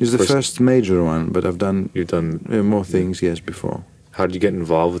 It's the first major one, but I've done... You've done... more things, yes, before. How did you get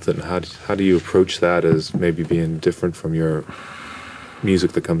involved with it, and how do you approach that as maybe being different from your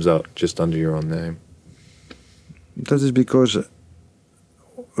music that comes out just under your own name? That is because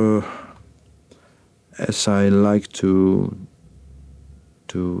as I like to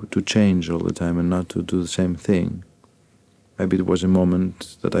change all the time and not to do the same thing, maybe it was a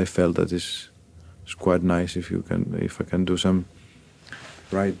moment that I felt that it's quite nice if I can do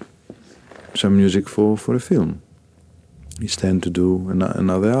write some music for a film instead to do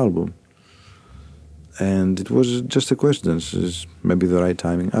another album. And it was just a coincidence. It's maybe the right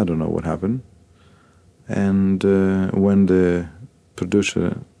timing. I don't know what happened. And when the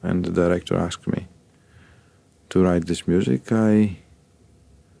producer and the director asked me to write this music, of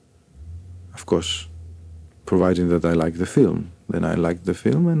course, providing that I like the film, then I liked the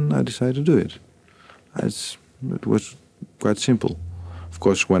film and I decided to do it. It was quite simple. Of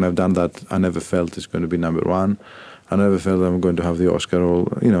course, when I've done that, I never felt it's going to be #1. I never felt I'm going to have the Oscar, or,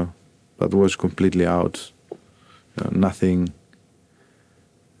 you know, that was completely out. Nothing.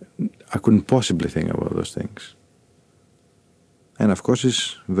 I couldn't possibly think about those things. And of course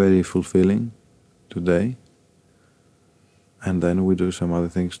it's very fulfilling today. And then we do some other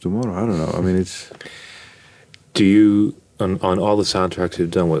things tomorrow. I don't know. I mean, it's... Do you, on all the soundtracks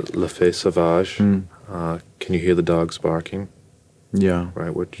you've done with Le Fée Sauvage, can you hear the dogs barking? Yeah.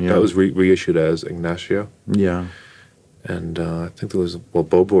 Right, that was reissued as Ignacio. Yeah. And I think there was, well,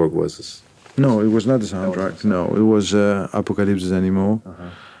 Boborg was this. No, it was not the soundtrack. No, it was Apocalypse Anymore.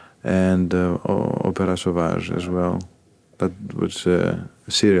 And Opera Sauvage as well. That was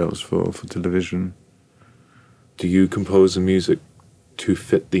serials for television. Do you compose the music to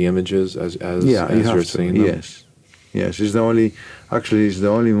fit the images as you're seeing them? Yes, yes. It's the only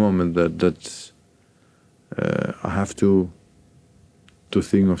moment that I have to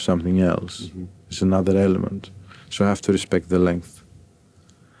think of something else. Mm-hmm. It's another element, so I have to respect the length.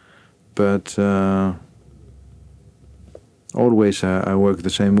 But always I work the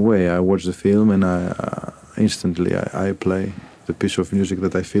same way. I watch the film and instantly I play the piece of music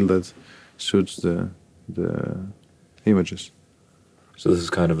that I feel that suits the images. So this is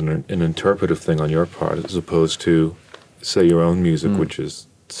kind of an interpretive thing on your part, as opposed to, say, your own music, which is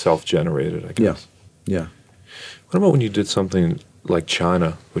self-generated, I guess. Yeah. What about when you did something like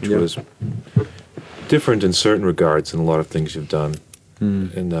China, which was different in certain regards than a lot of things you've done?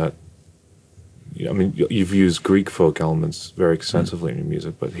 in that. I mean, you've used Greek folk elements very extensively in your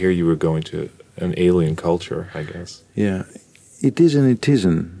music, but here you were going to an alien culture, I guess. Yeah, it is and it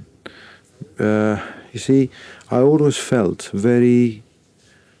isn't. You see, I always felt very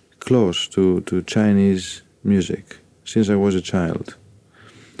close to Chinese music since I was a child.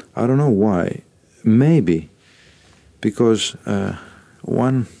 I don't know why. Maybe because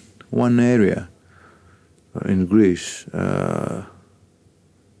one area in Greece,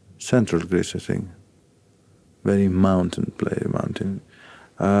 central Greece, I think, very mountain.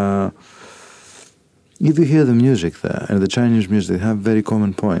 If you hear the music there and the Chinese music, they have very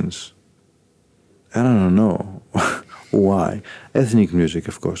common points. And I don't know why. Ethnic music,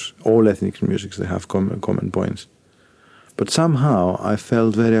 of course, all ethnic musics, they have common points. But somehow I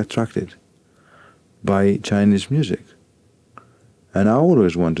felt very attracted by Chinese music. And I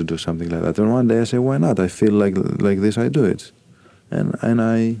always want to do something like that. And one day I say, why not? I feel like this, I do it. And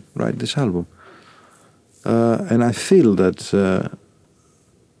I write this album. And I feel that,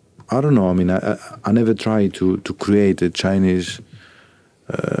 I don't know, I mean, I never tried to create a Chinese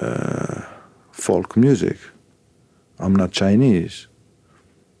folk music. I'm not Chinese.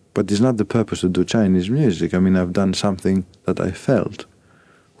 But it's not the purpose to do Chinese music. I mean, I've done something that I felt,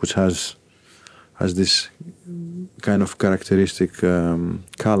 which has this kind of characteristic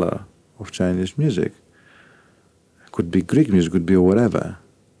color of Chinese music. Could be Greek music, could be whatever.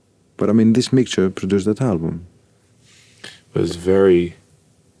 But I mean, this mixture produced that album. It was very,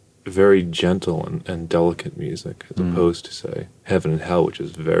 very gentle and delicate music, as opposed to, say, Heaven and Hell, which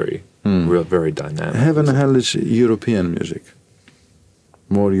is very, very dynamic. Heaven and Hell is European music.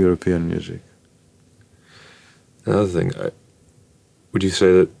 More European music. Another thing, would you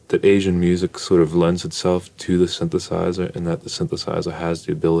say that Asian music sort of lends itself to the synthesizer, and that the synthesizer has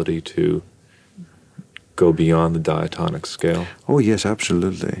the ability to go beyond the diatonic scale? Oh yes,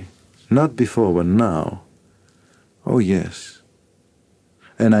 absolutely. Not before, but now. Oh yes.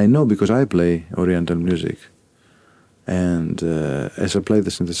 And I know because I play Oriental music. And as I play the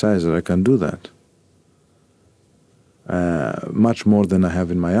synthesizer, I can do that. Much more than I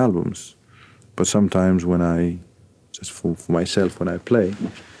have in my albums. But sometimes when I, just for myself, when I play,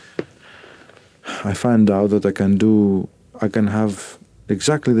 I find out that I can have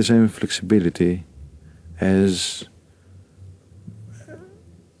exactly the same flexibility as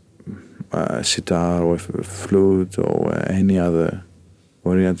a sitar or a flute or any other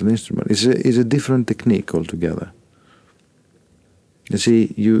Oriental instrument. It's a different technique altogether. You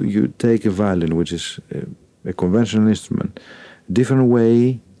see, you take a violin, which is a conventional instrument, different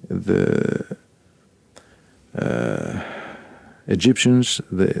way. The Egyptians,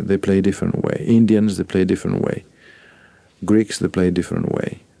 they play a different way. Indians, they play a different way. Greeks, they play a different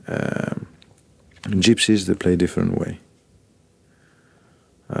way. Gypsies, they play a different way.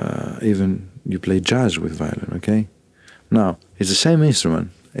 Even you play jazz with violin, okay? Now, it's the same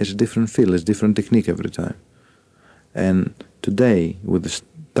instrument. It's a different feel, it's a different technique every time. And today, with the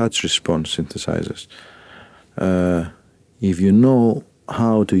touch response synthesizers, if you know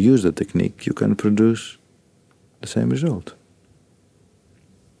how to use the technique, you can produce the same result.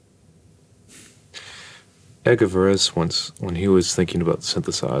 Edgar Varese once, when he was thinking about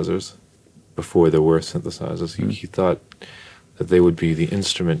synthesizers, before there were synthesizers, he thought that they would be the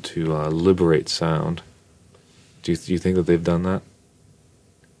instrument to liberate sound. Do you think that they've done that?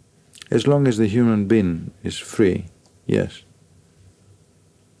 As long as the human being is free, yes.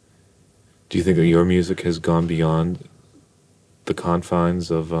 Do you think that your music has gone beyond the confines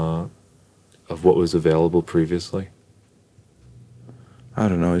of what was available previously? I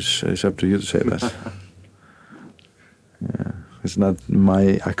don't know. It's up to you to say that. Yeah, it's not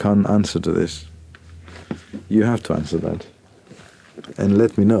I can't answer to this. You have to answer that, and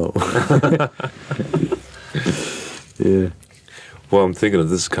let me know. Yeah. Well, I'm thinking of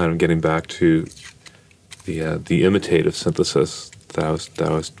this kind of getting back to the imitative synthesis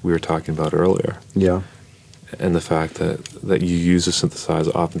that we were talking about earlier. Yeah. And the fact that you use a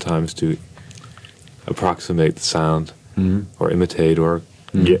synthesizer oftentimes to approximate the sound or imitate or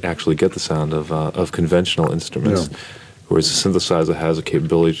actually get the sound of conventional instruments, whereas the synthesizer has a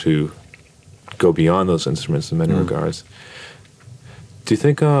capability to go beyond those instruments in many regards. Do you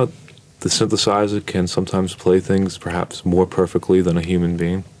think the synthesizer can sometimes play things perhaps more perfectly than a human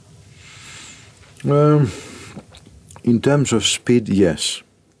being? In terms of speed, yes.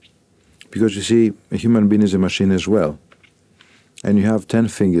 Because you see, a human being is a machine as well. And you have 10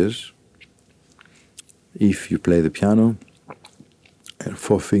 fingers if you play the piano, and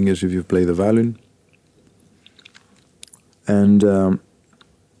 4 fingers if you play the violin. And you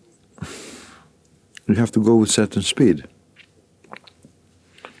have to go with certain speed.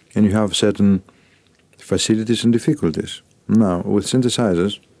 and you have certain facilities and difficulties. Now, with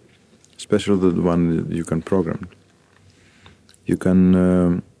synthesizers, especially the one that you can program, you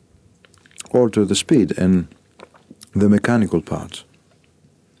can alter the speed and the mechanical parts.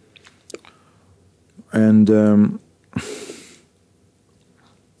 And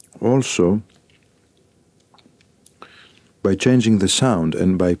also, by changing the sound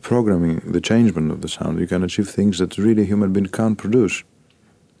and by programming the changement of the sound, you can achieve things that really a human being can't produce.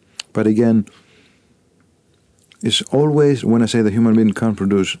 But again, it's always, when I say the human being can't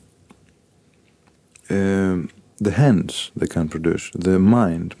produce, the hands they can produce, the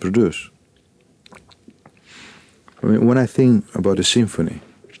mind produce. I mean, when I think about a symphony,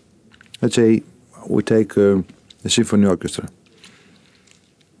 let's say we take a symphony orchestra,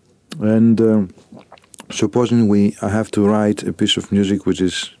 and supposing I have to write a piece of music which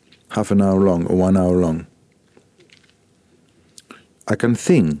is half an hour long or 1 hour long. I can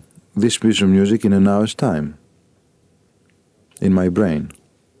think this piece of music in an hour's time in my brain.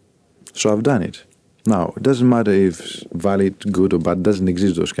 So I've done it. Now, it doesn't matter if it's valid, good or bad, doesn't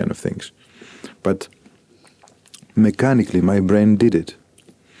exist those kind of things. But mechanically, my brain did it.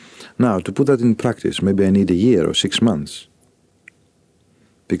 Now, to put that in practice, maybe I need a year or 6 months,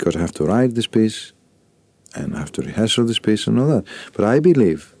 because I have to write this piece, and I have to rehearse this piece and all that. But I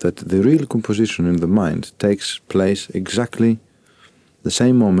believe that the real composition in the mind takes place exactly the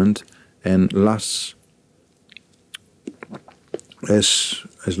same moment and lasts as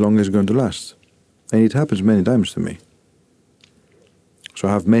long as it's going to last. And it happens many times to me. So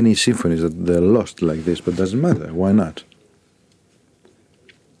I have many symphonies that they're lost like this, but it doesn't matter. Why not?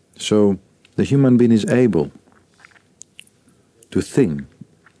 So the human being is able to think.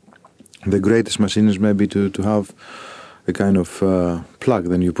 The greatest machine is maybe to have a kind of plug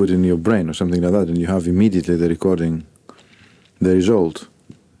that you put in your brain or something like that, and you have immediately the recording, the result,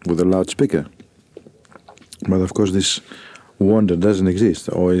 with a loudspeaker. But of course this wonder doesn't exist,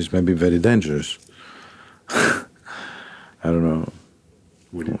 or is maybe very dangerous. I don't know.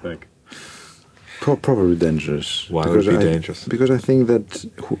 What do you think? Probably dangerous. Why would it be dangerous? Because I think that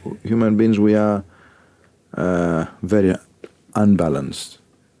human beings, we are very unbalanced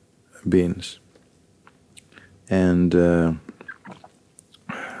beings. And I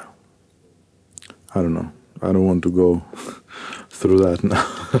don't know. I don't want to go through that now.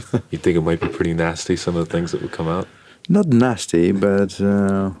 You think it might be pretty nasty, some of the things that would come out? Not nasty, but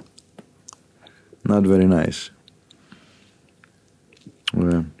not very nice.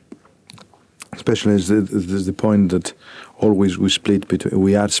 Especially as the point that always we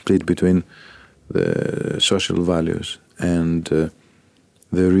are split between the social values and the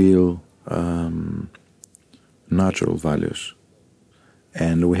real natural values,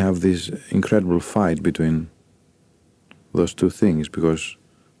 and we have this incredible fight between those two things, because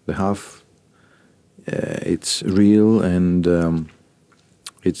the half it's real and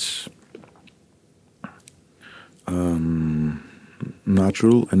it's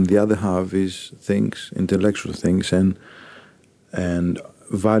natural, and the other half is things, intellectual things, and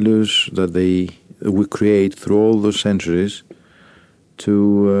values that we create through all those centuries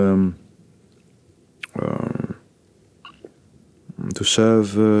to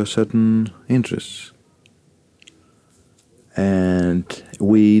serve certain interests. And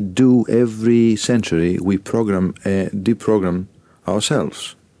we do every century, we deprogram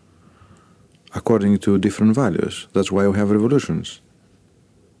ourselves according to different values. That's why we have revolutions.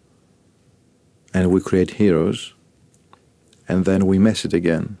 And we create heroes, and then we mess it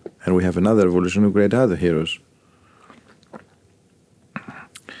again, and we have another revolution, we create other heroes.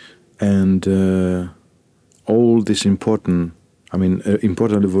 And all these important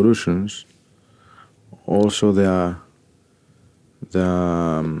revolutions, also they are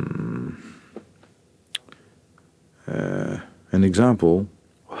an example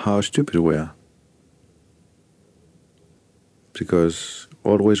of how stupid we are. Because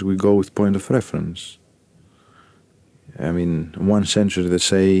always we go with point of reference. I mean, one century they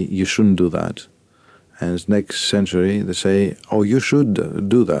say you shouldn't do that, and next century they say, oh, you should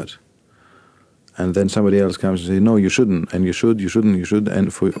do that. And then somebody else comes and says, no, you shouldn't, and you should,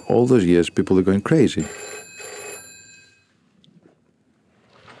 and for all those years people are going crazy.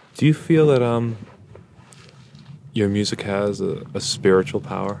 Do you feel that your music has a spiritual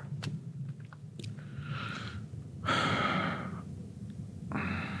power?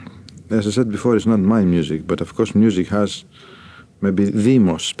 As I said before, it's not my music, but of course music has maybe the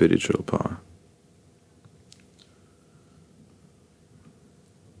most spiritual power.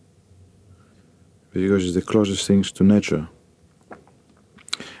 Because it's the closest things to nature.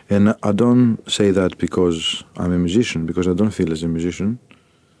 And I don't say that because I'm a musician, because I don't feel as a musician.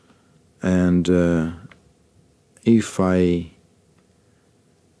 And if I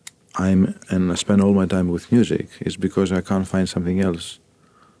spend all my time with music, it's because I can't find something else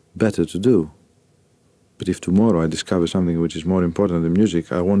better to do. But if tomorrow I discover something which is more important than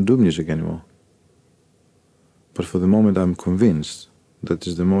music, I won't do music anymore. But for the moment I'm convinced that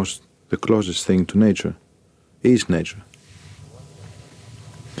is the closest thing to nature, is nature.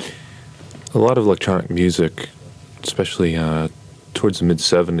 A lot of electronic music, especially towards the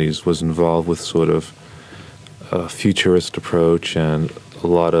mid-'70s, was involved with sort of a futurist approach and a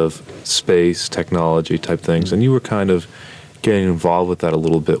lot of space technology type things. And you were kind of getting involved with that a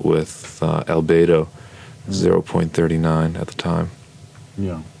little bit with Albedo 0.39 at the time.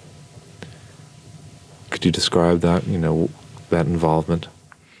 Yeah. Could you describe that, that involvement?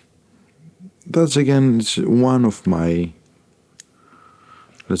 That's again, it's one of my,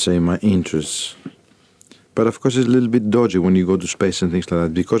 let's say, my interests. But of course it's a little bit dodgy when you go to space and things like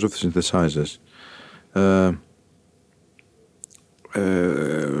that because of the synthesizers.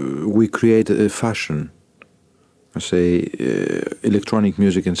 We create a fashion, I say, electronic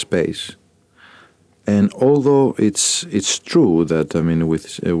music in space. And although it's true that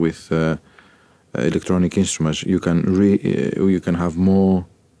with electronic instruments you can have more,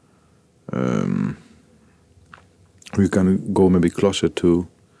 you can go maybe closer to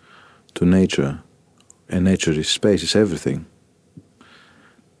nature, and nature is space, is everything.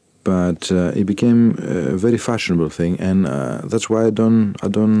 But it became a very fashionable thing, and that's why I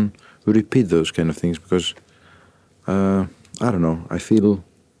don't repeat those kind of things, because I don't know, I feel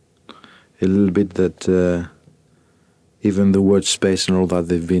a little bit that even the word space and all that,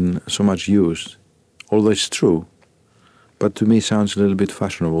 they've been so much used, although it's true, but to me it sounds a little bit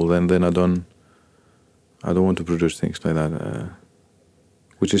fashionable, and then I don't want to produce things like that,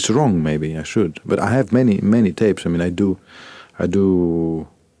 which is wrong. Maybe I should, but I have many tapes.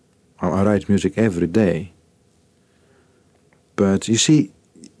 I write music every day. But you see,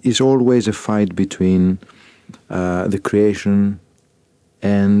 it's always a fight between the creation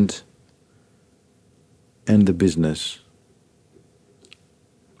and the business.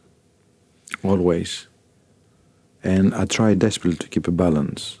 Always. And I try desperately to keep a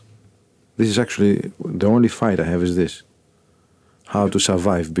balance. This is actually the only fight I have, is this: how to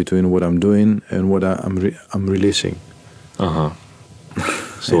survive between what I'm doing and what I'm releasing.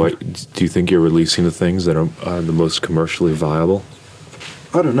 So do you think you're releasing the things that are the most commercially viable?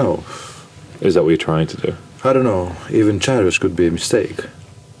 I don't know. Is that what you're trying to do? I don't know. Even Chariots could be a mistake.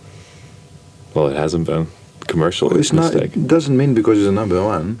 Well, it hasn't been commercially. It's not. It doesn't mean because it's a number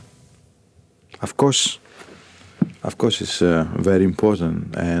one. Of course, it's very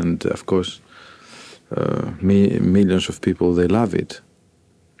important, and of course, millions of people, they love it.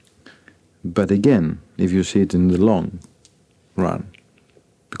 But again, if you see it in the long run,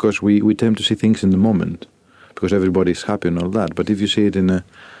 because we tend to see things in the moment, because everybody is happy and all that. But if you see it in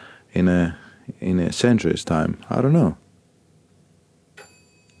a century's time, I don't know.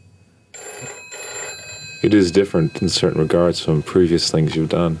 It is different in certain regards from previous things you've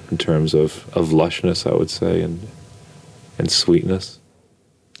done in terms of lushness, I would say, and sweetness.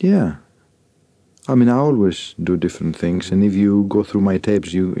 Yeah. I always do different things, and if you go through my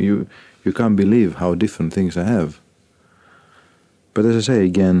tapes, you can't believe how different things I have. But as I say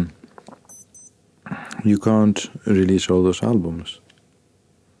again, you can't release all those albums.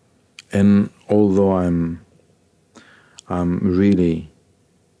 And although I'm really,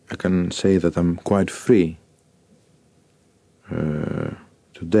 I can say that I'm quite free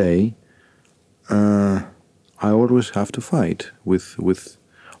today, I always have to fight with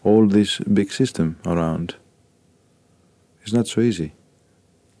all this big system around. It's not so easy.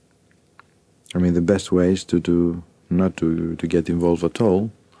 The best way is not to get involved at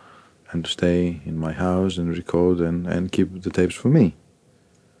all, and to stay in my house and record and keep the tapes for me.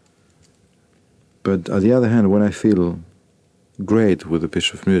 But on the other hand, when I feel great with a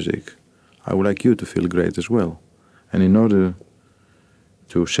piece of music, I would like you to feel great as well. And in order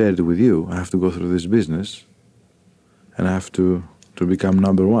to share it with you, I have to go through this business, and I have to become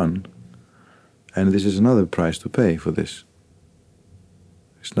number one. And this is another price to pay for this.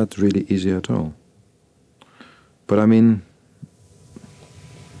 It's not really easy at all. But I'm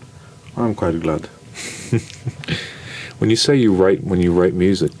quite glad. When you say you write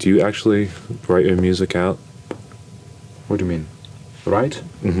music, do you actually write your music out? What do you mean? Write?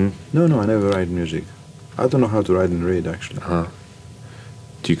 Mm-hmm. No, I never write music. I don't know how to write and read, actually.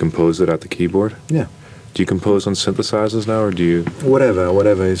 Do you compose it at the keyboard? Yeah. Do you compose on synthesizers now, or do you...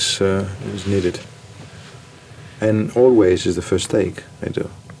 Whatever is needed. And always is the first take I do.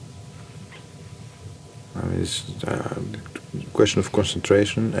 question of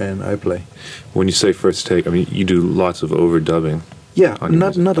concentration, and I play. When you say first take, I mean you do lots of overdubbing. Yeah, on your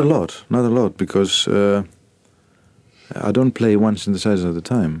music. not a lot, because I don't play one synthesizer at a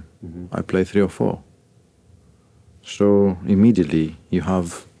time. I play 3 or 4. So immediately you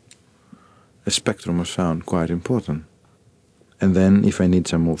have a spectrum of sound quite important. And then if I need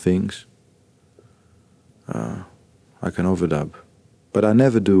some more things, I can overdub. But I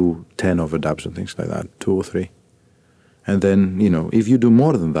never do 10 overdubs and things like that, 2 or 3. And then, you know, if you do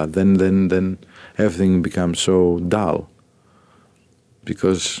more than that, then everything becomes so dull.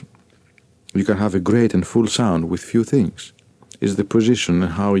 Because you can have a great and full sound with few things. It's the position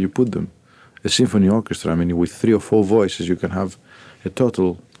and how you put them. A symphony orchestra, I mean, with 3 or 4 voices, you can have a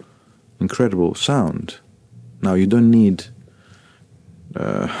total incredible sound. Now, you don't need,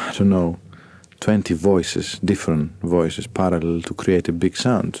 20 voices, different voices, parallel to create a big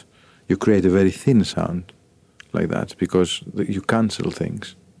sound. You create a very thin sound like that because you cancel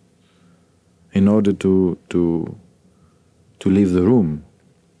things in order to leave the room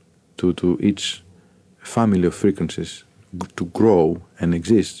to each family of frequencies to grow and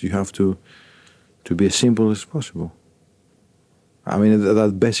exist. You have to be as simple as possible. I mean,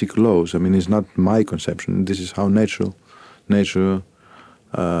 that basic laws, I mean, it's not my conception. This is how nature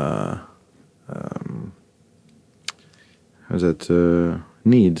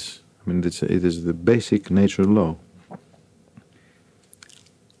needs. I mean, it is the basic nature law.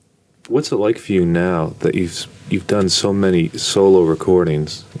 What's it like for you now that you've done so many solo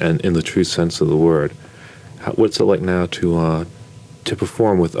recordings, and in the true sense of the word? What's it like now to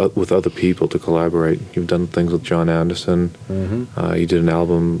perform with other people, to collaborate? You've done things with John Anderson. You did an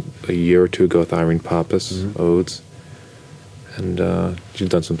album a year or two ago with Irene Pappas, Odes, and you've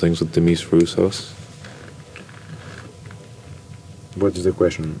done some things with Demis Roussos. What is the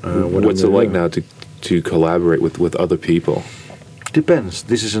question? What's it like now to collaborate with other people? Depends.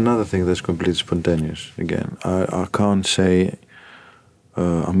 This is another thing that's completely spontaneous. Again, I can't say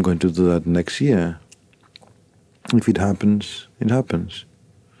I'm going to do that next year. If it happens, it happens.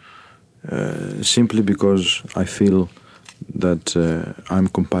 Simply because I feel that I'm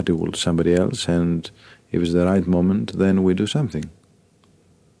compatible with somebody else, and if it's the right moment, then we do something.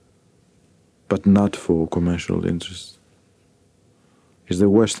 But not for commercial interest. It's the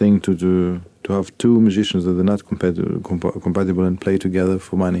worst thing to do, to have 2 musicians that are not compatible and play together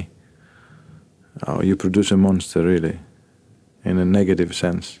for money. You produce a monster, really, in a negative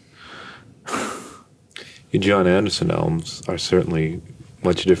sense. Your John Anderson albums are certainly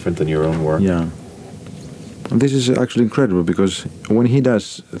much different than your own work. Yeah. And this is actually incredible, because when he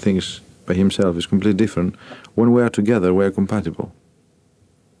does things by himself, it's completely different. When we are together, we are compatible.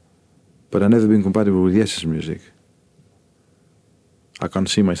 But I've never been compatible with Yes's music. I can't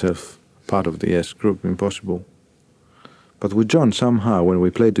see myself part of the Yes group, impossible. But with John, somehow, when we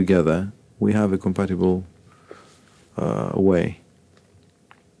play together, we have a compatible way.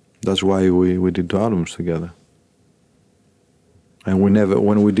 That's why we did 2 albums together. And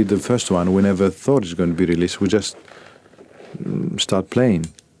when we did the first one, we never thought it's going to be released. We just start playing.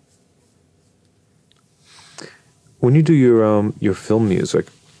 When you do your film music,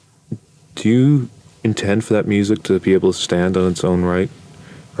 do you intend for that music to be able to stand on its own right?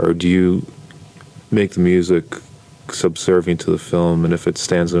 Or do you make the music subservient to the film, and if it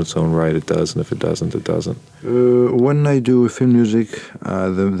stands on its own right, it does, and if it doesn't, it doesn't? When I do film music,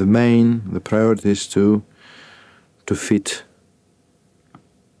 the priority is to fit,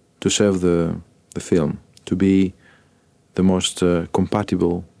 to serve the film, to be the most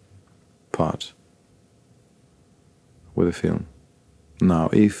compatible part with the film. Now,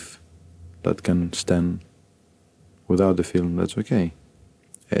 if that can stand without the film, that's okay.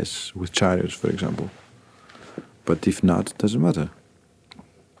 As with Chariots, for example. But if not, it doesn't matter.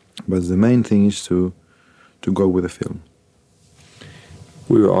 But the main thing is to go with the film.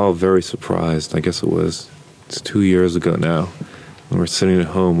 We were all very surprised. I guess it's 2 years ago now. And we're sitting at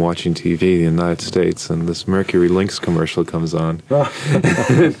home watching TV in the United States, and this Mercury Lynx commercial comes on.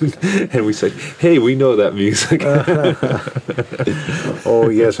 And we say, hey, we know that music. Oh,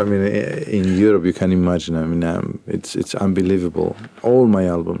 yes. I mean, in Europe, you can imagine. I mean, it's unbelievable. All my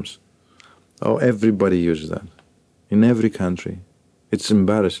albums. Oh, everybody uses that. In every country. It's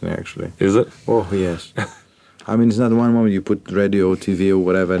embarrassing, actually. Is it? Oh, yes. I mean, it's not one moment you put radio or TV or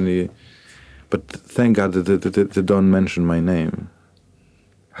whatever, but thank God that they don't mention my name.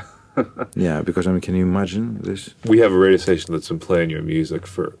 Yeah, because, I mean, can you imagine this? We have a radio station that's been playing your music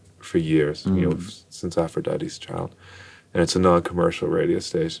for years, since Aphrodite's Child. And it's a non-commercial radio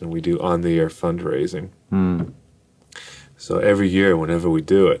station. We do on-the-air fundraising. So every year, whenever we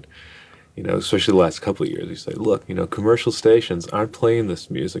do it, You know, especially the last couple of years, you say, look, you know, commercial stations aren't playing this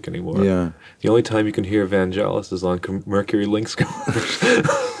music anymore. Yeah. The only time you can hear Vangelis is on Mercury Lynx commercials.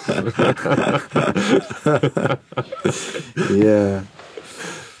 Yeah.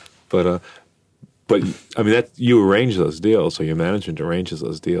 But I mean, that you arrange those deals, or your management arranges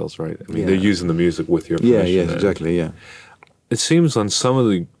those deals, right? I mean, Yeah. they're using the music with your permission. Yeah, yes, and exactly, yeah. It seems on some of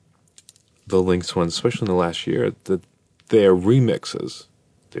the Lynx ones, especially in the last year, that they are remixes.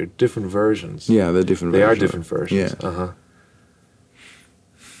 They're different versions. Yeah, they're different They are versions. different versions. Yeah. Uh-huh.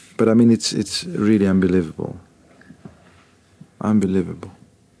 But I mean, it's really unbelievable. Unbelievable.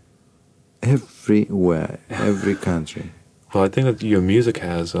 Everywhere, every country. Well, I think that your music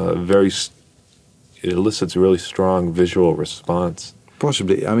has a it elicits a really strong visual response.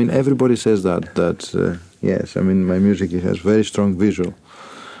 Possibly. I mean, everybody says that yes, I mean, my music has very strong visual.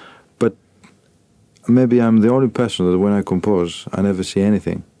 But maybe I'm the only person that when I compose, I never see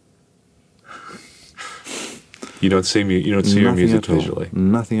anything. You don't see your music visually.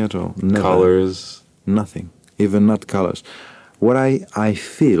 Nothing at all. Never. Colors. Nothing. Even not colors. What I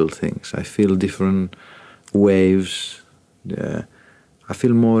feel things. I feel different waves. I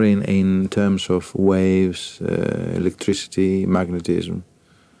feel more in terms of waves, electricity, magnetism,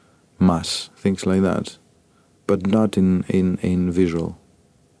 mass, things like that. But not in visual.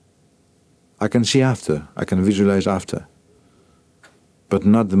 I can see after. I can visualize after. But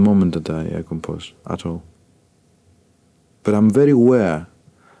not the moment that I compose at all. But I'm very aware.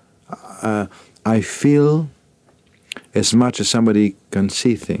 I feel as much as somebody can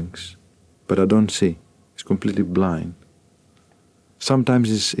see things, but I don't see. It's completely blind. Sometimes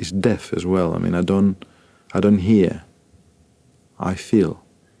it's deaf as well. I mean, I don't hear. I feel.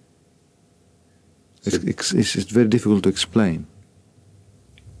 It's very difficult to explain.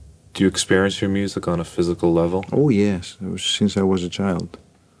 Do you experience your music on a physical level? Oh yes, since I was a child.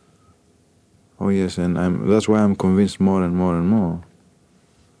 Oh yes, and that's why I'm convinced more and more and more.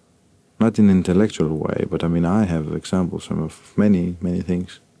 Not in an intellectual way, but I mean I have examples of many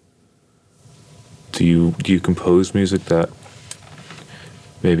things. Do you compose music that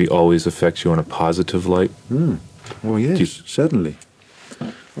maybe always affects you on a positive light? Oh yes, certainly.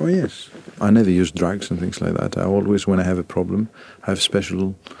 Oh yes. I never use drugs and things like that. I always, when I have a problem, I have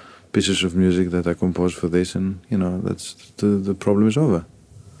special pieces of music that I compose for this, and that's the problem is over.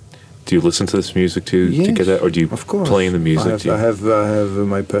 Do you listen to this music to get that, or do you of course. play in the music? I have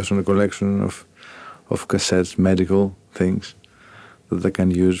my personal collection of cassettes, medical things that I can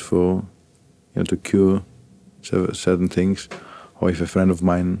use for to cure certain things, or if a friend of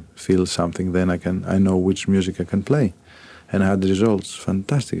mine feels something, then I know which music I can play, and I had the results,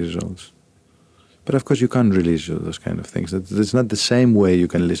 fantastic results. But of course you can't release those kind of things. It's not the same way you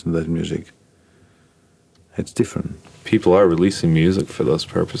can listen to that music. It's different. People are releasing music for those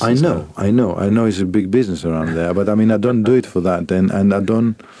purposes. I know it's a big business around there, but I mean I don't do it for that, and I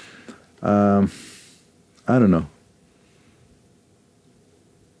don't I don't know.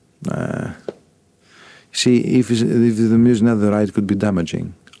 See, if the music is not the right, it could be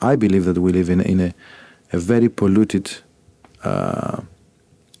damaging. I believe that we live in a very polluted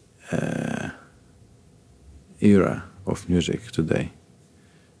era of music today.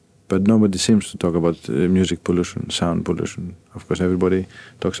 But nobody seems to talk about music pollution, sound pollution. Of course, everybody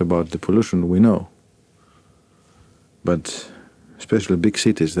talks about the pollution we know. But especially big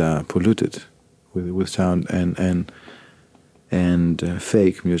cities, they are polluted with sound and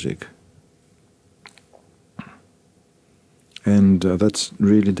fake music. And that's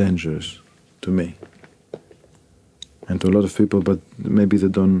really dangerous to me and to a lot of people, but maybe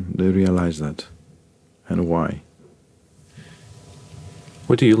they realize that. And why?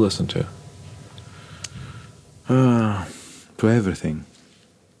 What do you listen to? To everything.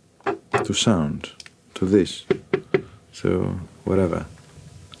 To sound. To this. So whatever.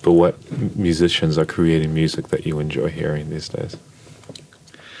 But what musicians are creating music that you enjoy hearing these days?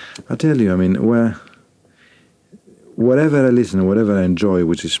 I tell you, I mean, whatever I listen, whatever I enjoy,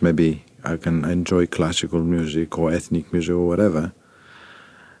 which is maybe I can enjoy classical music or ethnic music or whatever,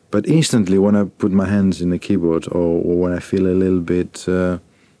 but instantly when I put my hands in the keyboard or when I feel a little bit, a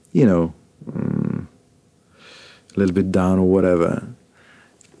little bit down or whatever,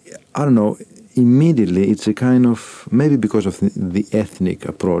 I don't know, immediately it's a kind of, maybe because of the ethnic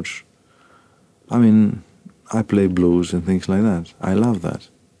approach, I mean, I play blues and things like that. I love that.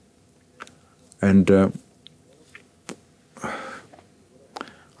 And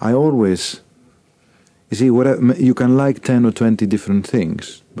I always, you see, you can like 10 or 20 different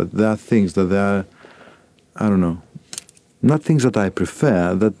things, but there are things that are, I don't know, not things that I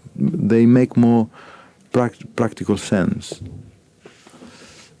prefer, that they make more practical sense.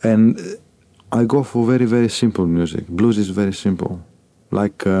 And I go for very, very simple music. Blues is very simple.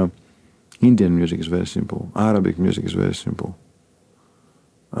 Like Indian music is very simple. Arabic music is very simple.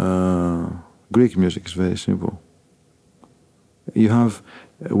 Greek music is very simple. You have,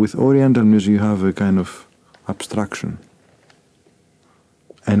 with Oriental music, you have a kind of abstraction.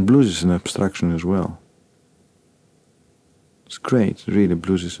 And blues is an abstraction as well. It's great, really.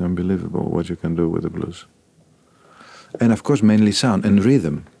 Blues is unbelievable what you can do with the blues. And of course, mainly sound and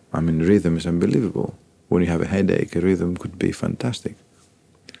rhythm. I mean, rhythm is unbelievable. When you have a headache, a rhythm could be fantastic.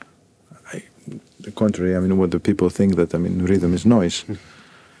 The contrary, I mean, what the people think that, I mean, rhythm is noise,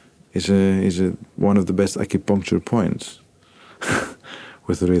 is one of the best acupuncture points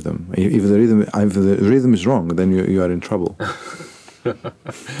with the rhythm. If the rhythm is wrong, then you are in trouble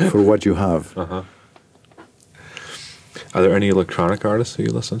for what you have. Uh-huh. Are there any electronic artists that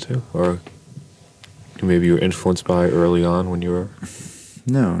you listen to, or maybe you were influenced by early on when you were?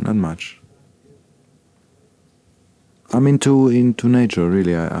 No, not much. I'm into nature,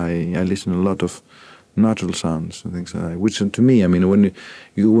 really. I listen a lot of natural sounds and things like that. Which, to me, I mean, when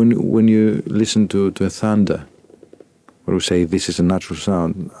you listen to a thunder, or you say this is a natural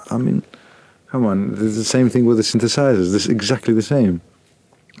sound, I mean, come on, it's the same thing with the synthesizers. This is exactly the same.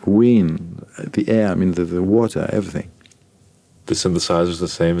 Wind, the air, I mean, the water, everything. The synthesizer's the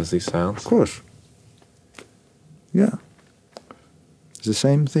same as these sounds? Of course. Yeah. It's the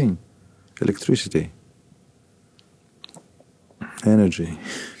same thing. Electricity. Energy.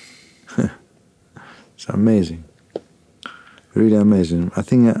 It's amazing. Really amazing. I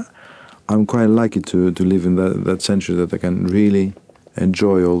think I'm quite lucky to live in that century that I can really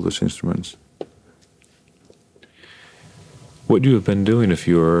enjoy all those instruments. What would you have been doing if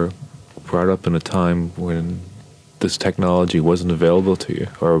you were brought up in a time when this technology wasn't available to you,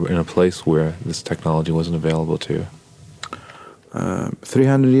 or in a place where this technology wasn't available to you?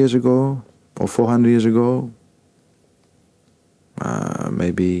 300 years ago or 400 years ago,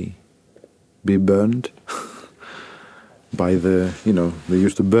 maybe be burned by they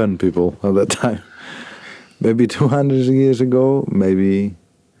used to burn people at that time. Maybe 200 years ago, maybe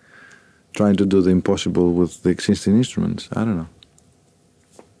trying to do the impossible with the existing instruments. I don't know.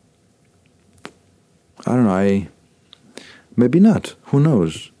 Maybe not. Who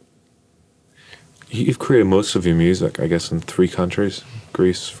knows? You've created most of your music, I guess, in 3 countries: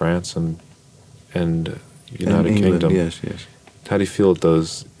 Greece, France, and United England, Kingdom. Yes. How do you feel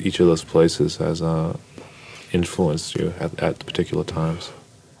that each of those places has influenced you at particular times?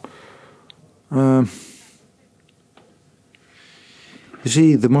 You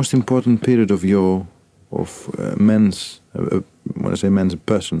see, the most important period of men's, when I say men's,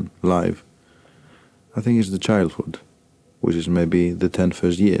 person life, I think is the childhood, which is maybe the 10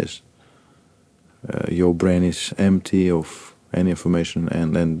 first years. Your brain is empty of any information,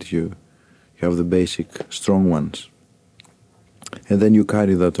 and you have the basic strong ones. And then you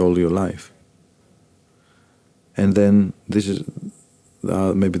carry that all your life. And then this is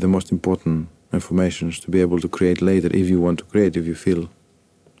maybe the most important information to be able to create later, if you want to create, if you feel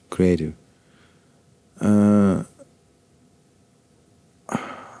creative. I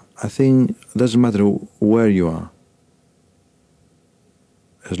think it doesn't matter where you are,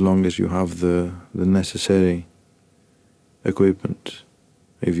 as long as you have the necessary equipment.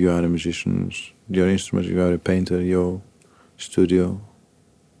 If you are a musician, your instruments, if you are a painter, your studio,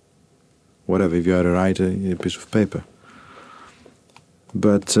 whatever, if you are a writer, a piece of paper.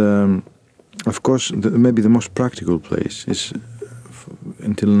 But of course, maybe the most practical place is,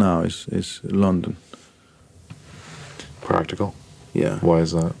 until now, is London. Practical? Yeah. Why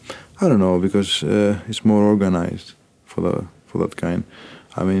is that? I don't know, because it's more organized for that kind.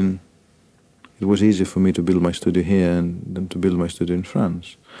 I mean, it was easier for me to build my studio here than to build my studio in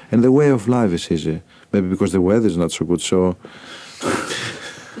France. And the way of life is easier, maybe because the weather is not so good. So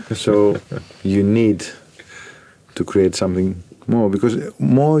you need to create something more, because if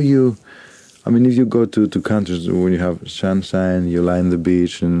you go to countries when you have sunshine, you lie on the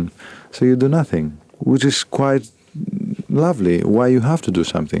beach, and so you do nothing, which is quite lovely. Why you have to do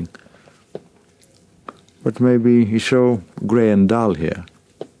something? But maybe it's so grey and dull here.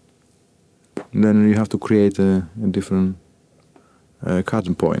 Then you have to create a different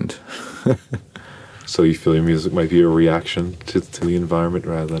cutting point. So you feel your music might be a reaction to the environment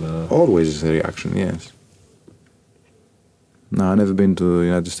rather than a... Always is a reaction, yes. No, I've never been to the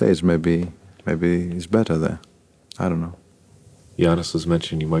United States. Maybe it's better there. I don't know. Giannis was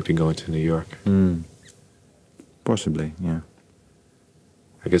mentioning you might be going to New York. Possibly, yeah.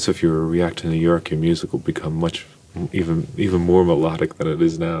 I guess if you react to New York, your music will become even more melodic than it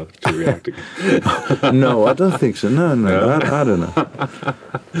is now to react again. No, I don't think so. No, I don't know. I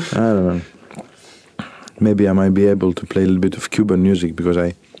don't know. maybe I might be able to play a little bit of Cuban music because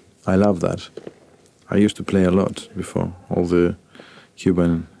I love that. I used to play a lot before, all the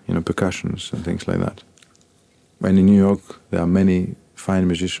Cuban, percussions and things like that. And in New York, there are many fine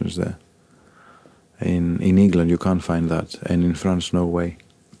musicians there. In England, you can't find that, and in France, no way.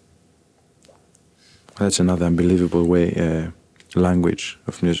 That's another unbelievable way, language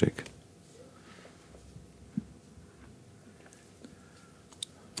of music.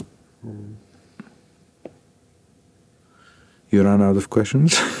 You run out of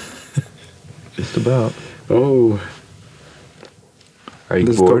questions? Just about. Oh. Are you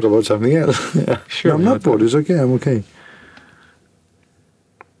Let's bored? talk about something else. Yeah. Sure. No, I'm not bored. It's okay. I'm okay.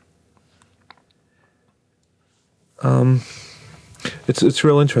 It's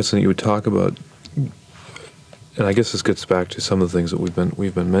real interesting that you would talk about, and I guess this gets back to some of the things that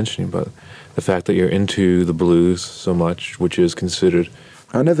we've been mentioning about the fact that you're into the blues so much, which is considered.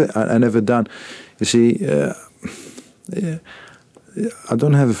 I never done. You see, yeah, I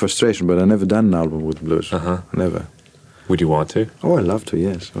don't have a frustration, but I never done an album with blues. Never. Would you want to? Oh, I love to.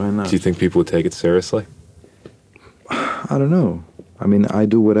 Yes, why not? Do you think people would take it seriously? I don't know. I mean, I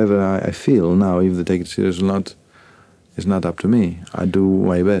do whatever I feel now. If they take it serious or not, it's not up to me. I do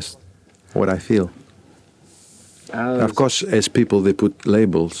my best, what I feel. Of course, as people, they put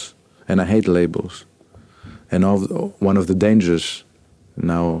labels, and I hate labels. And one of the dangers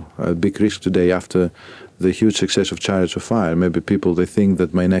now, a big risk today after the huge success of Chariots of Fire, maybe people, they think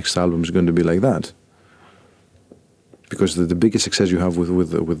that my next album is going to be like that. Because the biggest success you have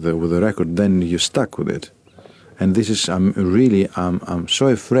with the record, then you're stuck with it. And this is, I'm so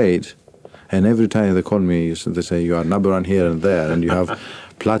afraid. And every time they call me, they say, you are number one here and there, and you have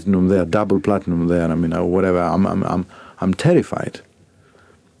platinum there, double platinum there, I mean, whatever. I'm terrified.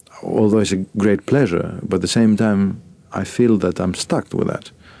 Although it's a great pleasure, but at the same time, I feel that I'm stuck with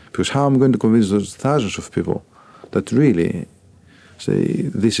that. Because how am I going to convince those thousands of people that really say,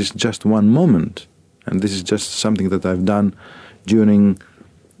 this is just one moment, and this is just something that I've done during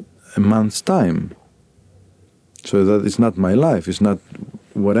a month's time. So that it's not my life, it's not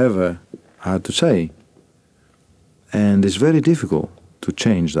whatever I had to say. And it's very difficult to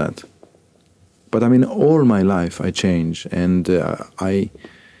change that. But I mean, all my life I change, and I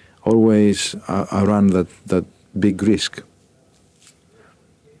always I run that big risk.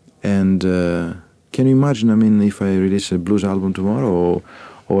 And can you imagine, I mean, if I release a blues album tomorrow,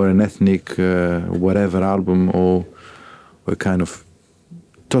 or an ethnic whatever album, or a kind of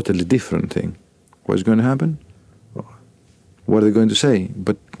totally different thing, what's going to happen? What are they going to say?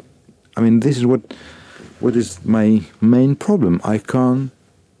 But I mean, this is what is my main problem. I can't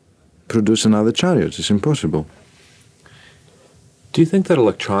produce another Chariots. It's impossible. Do you think that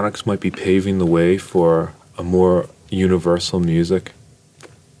electronics might be paving the way for a more universal music,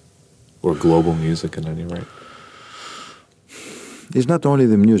 or global music at any rate? It's not only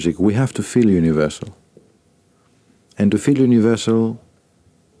the music. We have to feel universal. And to feel universal,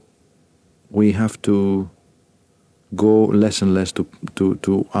 we have to go less and less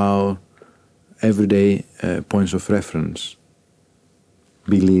to our everyday points of reference,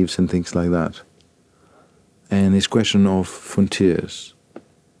 beliefs and things like that. And it's question of frontiers.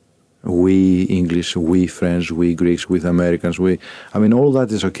 We English, we French, we Greeks, we Americans, I mean, all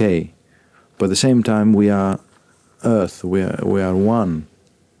that is okay. But at the same time, we are Earth, we are one.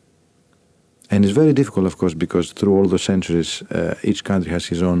 And it's very difficult, of course, because through all the centuries, each country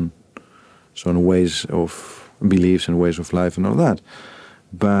has its own ways of beliefs and ways of life and all that.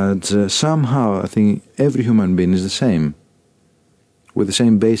 But somehow, I think every human being is the same, with the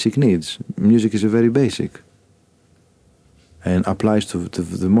same basic needs. Music is a very basic, and applies to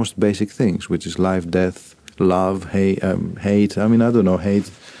the most basic things, which is life, death, love, hate. I mean, I don't know, hate,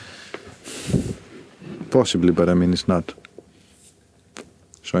 possibly, but I mean, it's not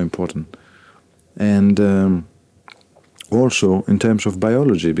so important. And also in terms of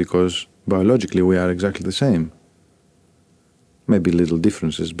biology, because biologically we are exactly the same. Maybe little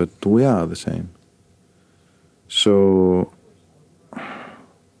differences, but we are the same. So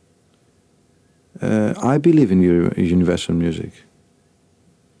I believe in universal music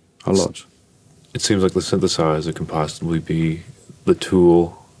a lot. It seems like the synthesizer can possibly be the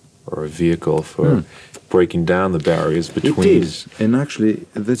tool or a vehicle for breaking down the barriers between. It is, and actually,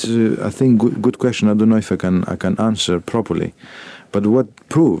 this is I think good question. I don't know if I can answer properly, but what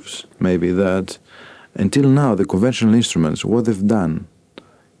proves maybe that until now the conventional instruments, what they've done,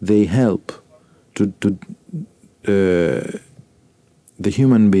 they help to the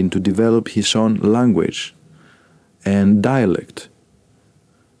human being to develop his own language and dialect.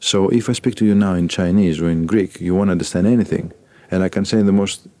 So if I speak to you now in Chinese or in Greek, you won't understand anything. And I can say the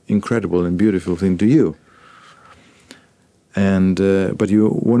most incredible and beautiful thing to you. and but you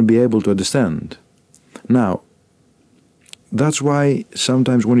won't be able to understand. Now, that's why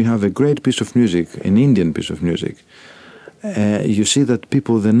sometimes when you have a great piece of music, an Indian piece of music, you see that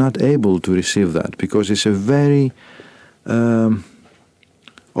people, they're not able to receive that because it's a very,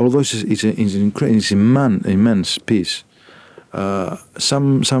 although it's an immense piece,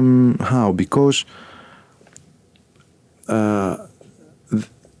 somehow because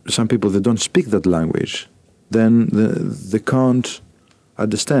some people, they don't speak that language, then they can't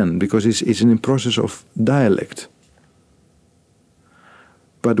understand because it's in a process of dialect.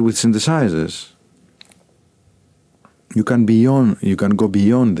 But with synthesizers, you can go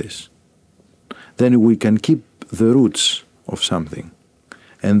beyond this. Then we can keep the roots of something,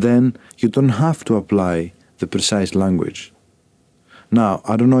 and then you don't have to apply the precise language. Now,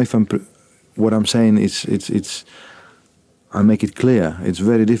 I don't know if what I'm saying it's I make it clear. It's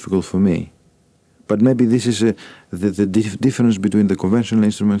very difficult for me, but maybe this is the difference between the conventional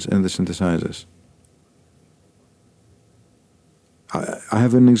instruments and the synthesizers. I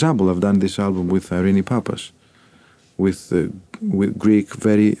have an example. I've done this album with Irene Papas, with Greek,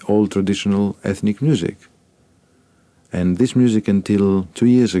 very old traditional ethnic music. And this music, until 2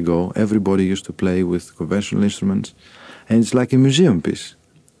 years ago, everybody used to play with conventional instruments, and it's like a museum piece.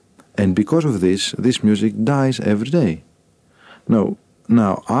 And because of this music dies every day. Now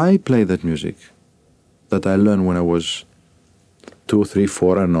I play that music that I learned when I was 2, 3,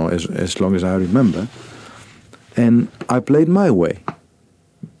 4, I don't know, as long as I remember. And I played my way.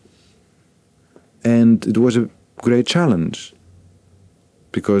 And it was a great challenge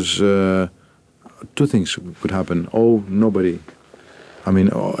because two things could happen. Everybody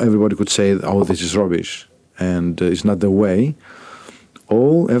could say, oh, this is rubbish and it's not the way.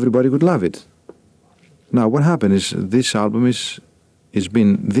 Or everybody could love it. Now, what happened is this album it's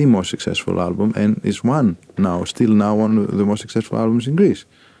been the most successful album and is still now one of the most successful albums in Greece.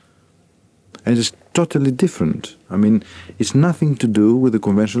 And it's totally different. I mean, it's nothing to do with the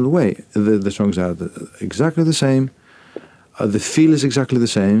conventional way. The songs are exactly the same. The feel is exactly the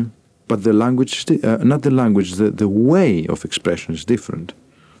same. But the language, not the language, the way of expression is different.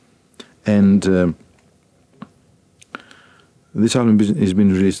 And this album has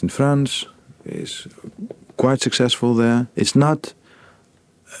been released in France. It's quite successful there. It's not,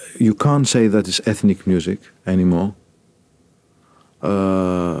 you can't say that it's ethnic music anymore.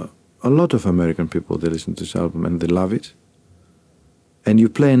 A lot of American people, they listen to this album and they love it. And you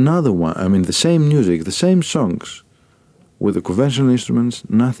play another one, the same music, the same songs, with the conventional instruments,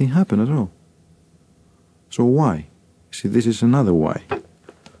 nothing happened at all. So why? See, this is another why,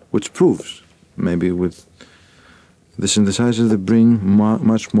 which proves, maybe with the synthesizers, they bring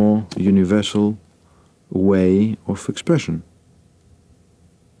much more universal way of expression.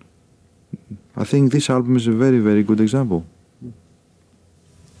 I think this album is a very, very good example.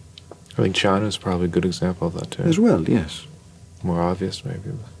 I think China is probably a good example of that too. As well, yes. More obvious,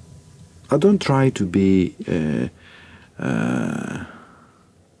 maybe. I don't try to be a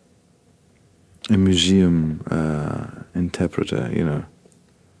museum interpreter,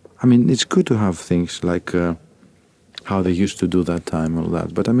 it's good to have things like how they used to do that time, all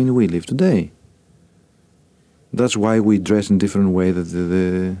that. But we live today. That's why we dress in different way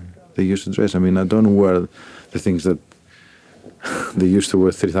that they used to dress. I don't wear the things that they used to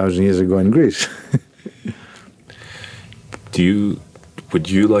wear 3,000 years ago in Greece. Would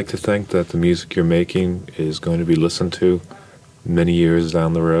you like to think that the music you're making is going to be listened to many years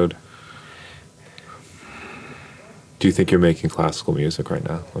down the road? Do you think you're making classical music right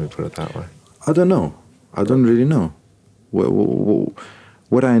now? Let me put it that way. I don't know. I don't really know.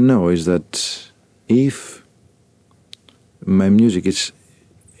 What I know is that if my music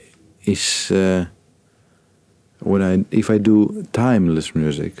if I do timeless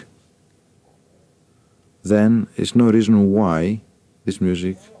music, then it's no reason why this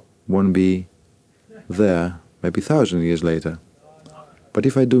music won't be there maybe 1,000 years later. But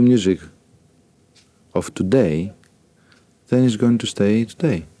if I do music of today, then it's going to stay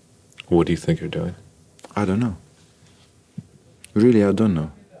today. What do you think you're doing? I don't know. Really, I don't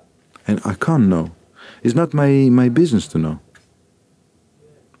know. And I can't know. It's not my business to know.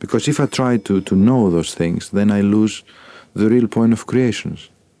 Because if I try to know those things, then I lose the real point of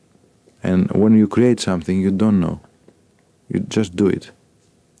creations. And when you create something, you don't know. You just do it.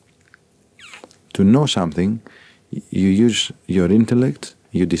 To know something, you use your intellect,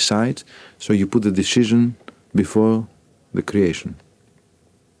 you decide, so you put the decision before the creation.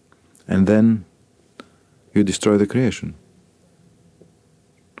 And then you destroy the creation.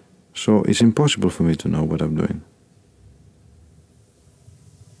 So it's impossible for me to know what I'm doing.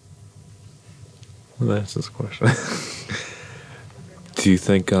 Well, that's this question. Do you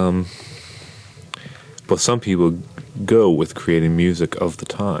think, well, some people go with creating music of the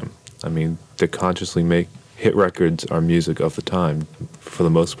time. I mean, they consciously make hit records are music of the time for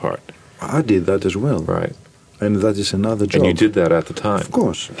the most part. I did that as well. Right. And that is another job. And you did that at the time. Of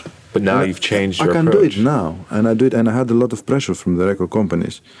course. But now And you've changed I your can approach. do it now, and I do it, and I had a lot of pressure from the record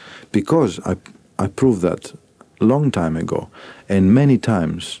companies because I proved that long time ago, and many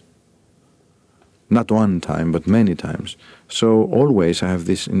times, not one time, but many times. So always I have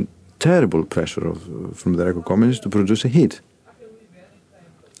this terrible pressure from the record companies to produce a hit.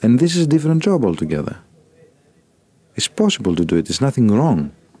 And this is a different job altogether. It's possible to do it. There's nothing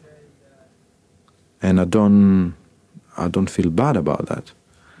wrong. And I don't feel bad about that.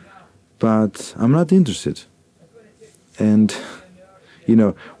 But I'm not interested. And, you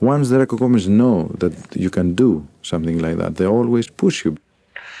know, once the record companies know that you can do something like that, they always push you.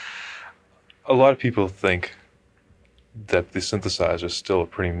 A lot of people think that the synthesizer is still a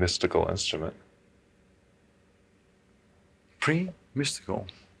pretty mystical instrument. Mystical.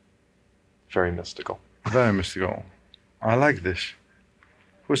 Very mystical. Very mystical. I like this.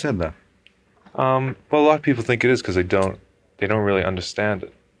 Who said that? Well, a lot of people think it is because they don't really understand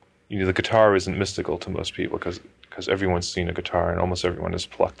it. You know, the guitar isn't mystical to most people because everyone's seen a guitar and almost everyone has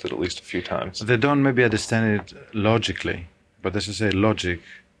plucked it at least a few times. They don't maybe understand it logically, but as I say, logic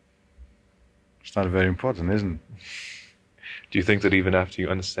is not very important, isn't it? Do you think that even after you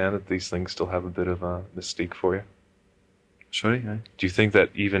understand it, these things still have a bit of a mystique for you? Sorry? Do you think that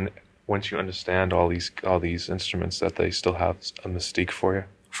even once you understand all these instruments, that they still have a mystique for you?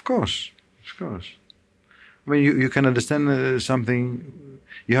 Of course. I mean, you can understand something.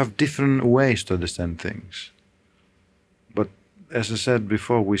 You have different ways to understand things. But as I said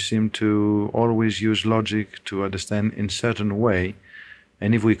before, we seem to always use logic to understand in certain way.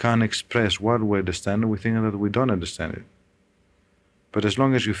 And if we can't express what we understand, we think that we don't understand it. But as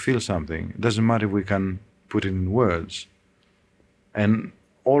long as you feel something, it doesn't matter if we can put it in words. And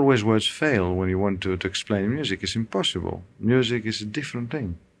always words fail when you want to explain music. It's impossible. Music is a different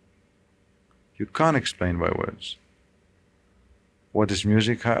thing. You can't explain by words. What is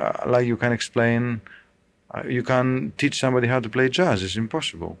music? Like you can explain, you can teach somebody how to play jazz. It's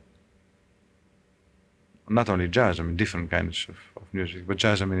impossible. Not only jazz, I mean different kinds of music. But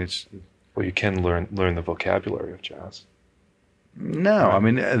jazz, I mean it's... Well, you can learn the vocabulary of jazz. No, I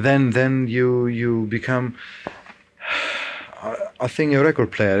mean then you become... I think a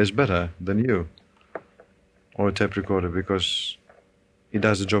record player is better than you. Or a tape recorder because he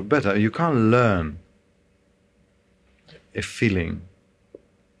does the job better. You can't learn a feeling.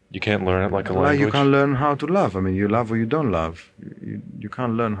 You can't learn it like a language? You can't learn how to love. I mean, you love or you don't love. You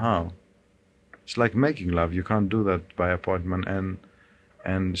can't learn how. It's like making love. You can't do that by appointment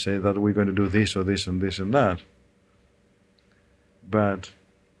and say that we're going to do this or this and this and that. But...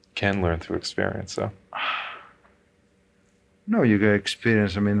 Can learn through experience, though. No, you get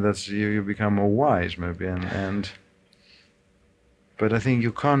experience. I mean, that's you become more wise, maybe, and. But I think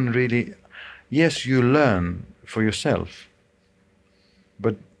you can't really. Yes, you learn for yourself.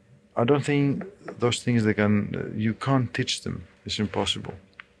 But I don't think those things you can't teach them. It's impossible.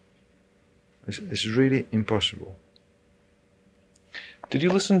 It's really impossible. Did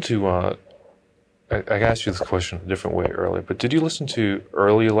you listen to? I asked you this question a different way earlier, but did you listen to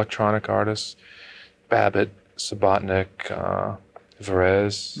early electronic artists, Babbitt, Subotnick,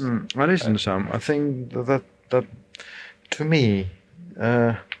 Varese? I listened to some. I think that to me,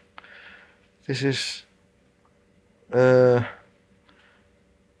 this is a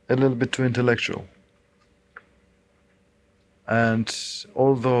little bit too intellectual. And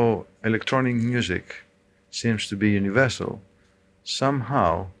although electronic music seems to be universal,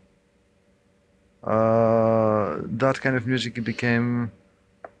 somehow that kind of music became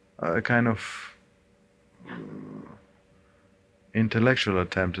a kind of intellectual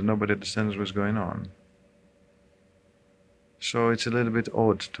attempt and nobody understands what's going on. So it's a little bit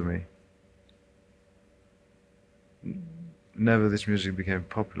odd to me. Never this music became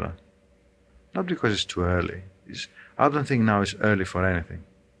popular. Not because it's too early. I don't think now it's early for anything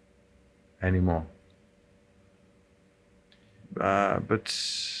anymore. But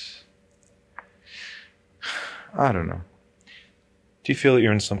I don't know. Do you feel that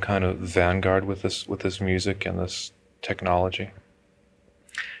you're in some kind of vanguard with this music and this technology?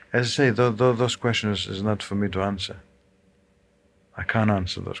 As I say, those questions is not for me to answer. I can't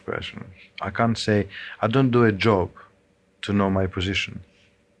answer those questions. I can't say, I don't do a job to know my position.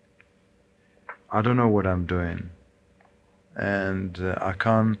 I don't know what I'm doing. And I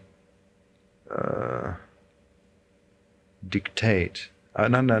can't dictate. How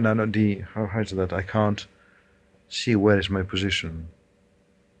is that? I can't see where is my position.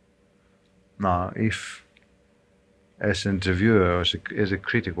 Now, if as an interviewer or as a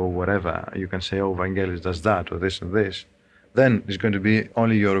critic or whatever, you can say, oh, Vangelis does that or this and this, then it's going to be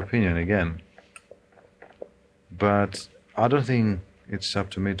only your opinion again. But I don't think it's up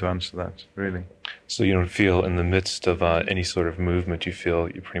to me to answer that, really. So you don't feel in the midst of any sort of movement, you feel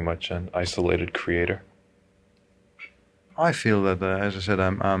you're pretty much an isolated creator? I feel that, as I said,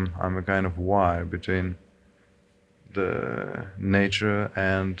 I'm a kind of wire between the nature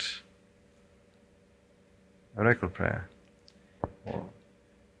and a record player.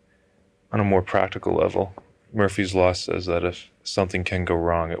 On a more practical level, Murphy's Law says that if something can go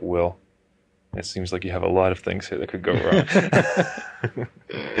wrong, it will. It seems like you have a lot of things here that could go wrong.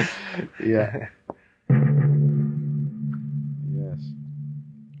 Yeah. Yes.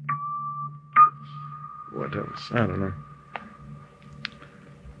 What else? I don't know.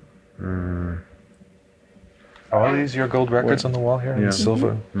 Are all these your gold records on the wall here? Yeah.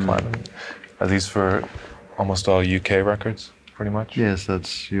 Silver, platinum? Are these for almost all UK records, pretty much? Yes,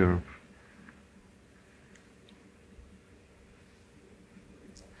 that's Europe.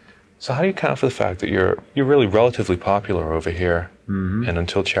 So how do you account for the fact that you're really relatively popular over here, and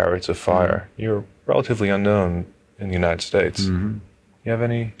until Chariots of Fire, you're relatively unknown in the United States? You have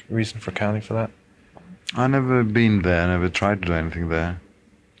any reason for accounting for that? I never been there, never tried to do anything there.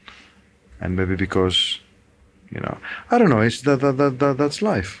 And maybe because, I don't know, it's that's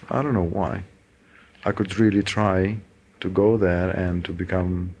life. I don't know why. I could really try to go there and to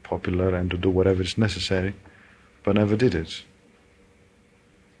become popular and to do whatever is necessary, but never did it.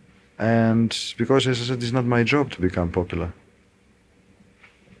 And because, as I said, it's not my job to become popular.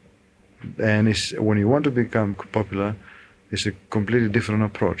 And when you want to become popular, it's a completely different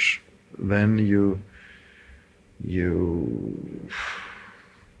approach. Then you use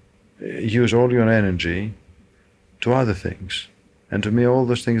all your energy to other things. And to me, all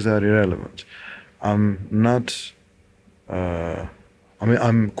those things are irrelevant. I'm not,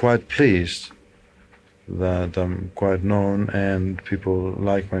 I'm quite pleased that I'm quite known and people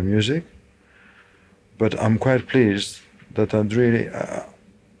like my music, but I'm quite pleased that I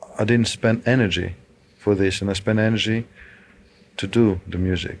didn't spend energy for this, and I spent energy to do the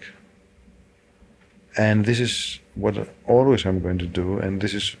music. And this is what always I'm going to do, and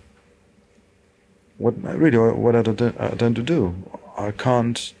this is what I tend to do. I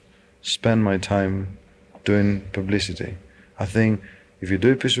can't spend my time doing publicity. I think if you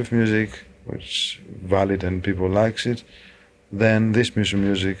do a piece of music which is valid and people likes it, then this piece of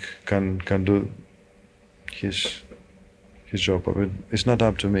music can do his job. But it's not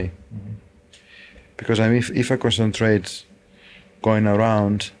up to me. Because if I concentrate going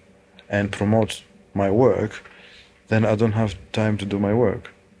around and promote my work, then I don't have time to do my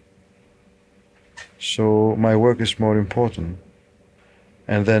work. So my work is more important.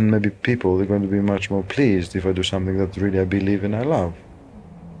 And then maybe people are going to be much more pleased if I do something that really I believe in, I love.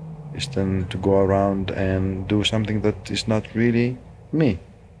 Is then to go around and do something that is not really me.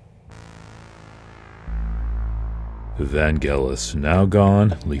 Vangelis, now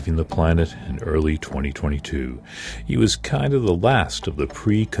gone, leaving the planet in early 2022. He was kind of the last of the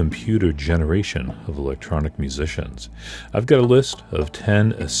pre-computer generation of electronic musicians. I've got a list of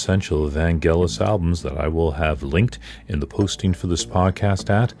 10 essential Vangelis albums that I will have linked in the posting for this podcast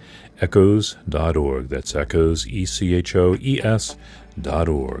at echoes.org. That's echoes, ECHOES.org,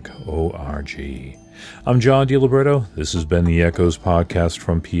 O-R-G. I'm John DiLiberto. This has been the Echoes podcast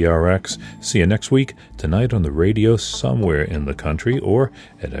from PRX. See you next week, tonight on the radio somewhere in the country, or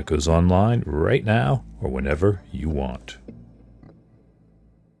at Echoes Online right now or whenever you want.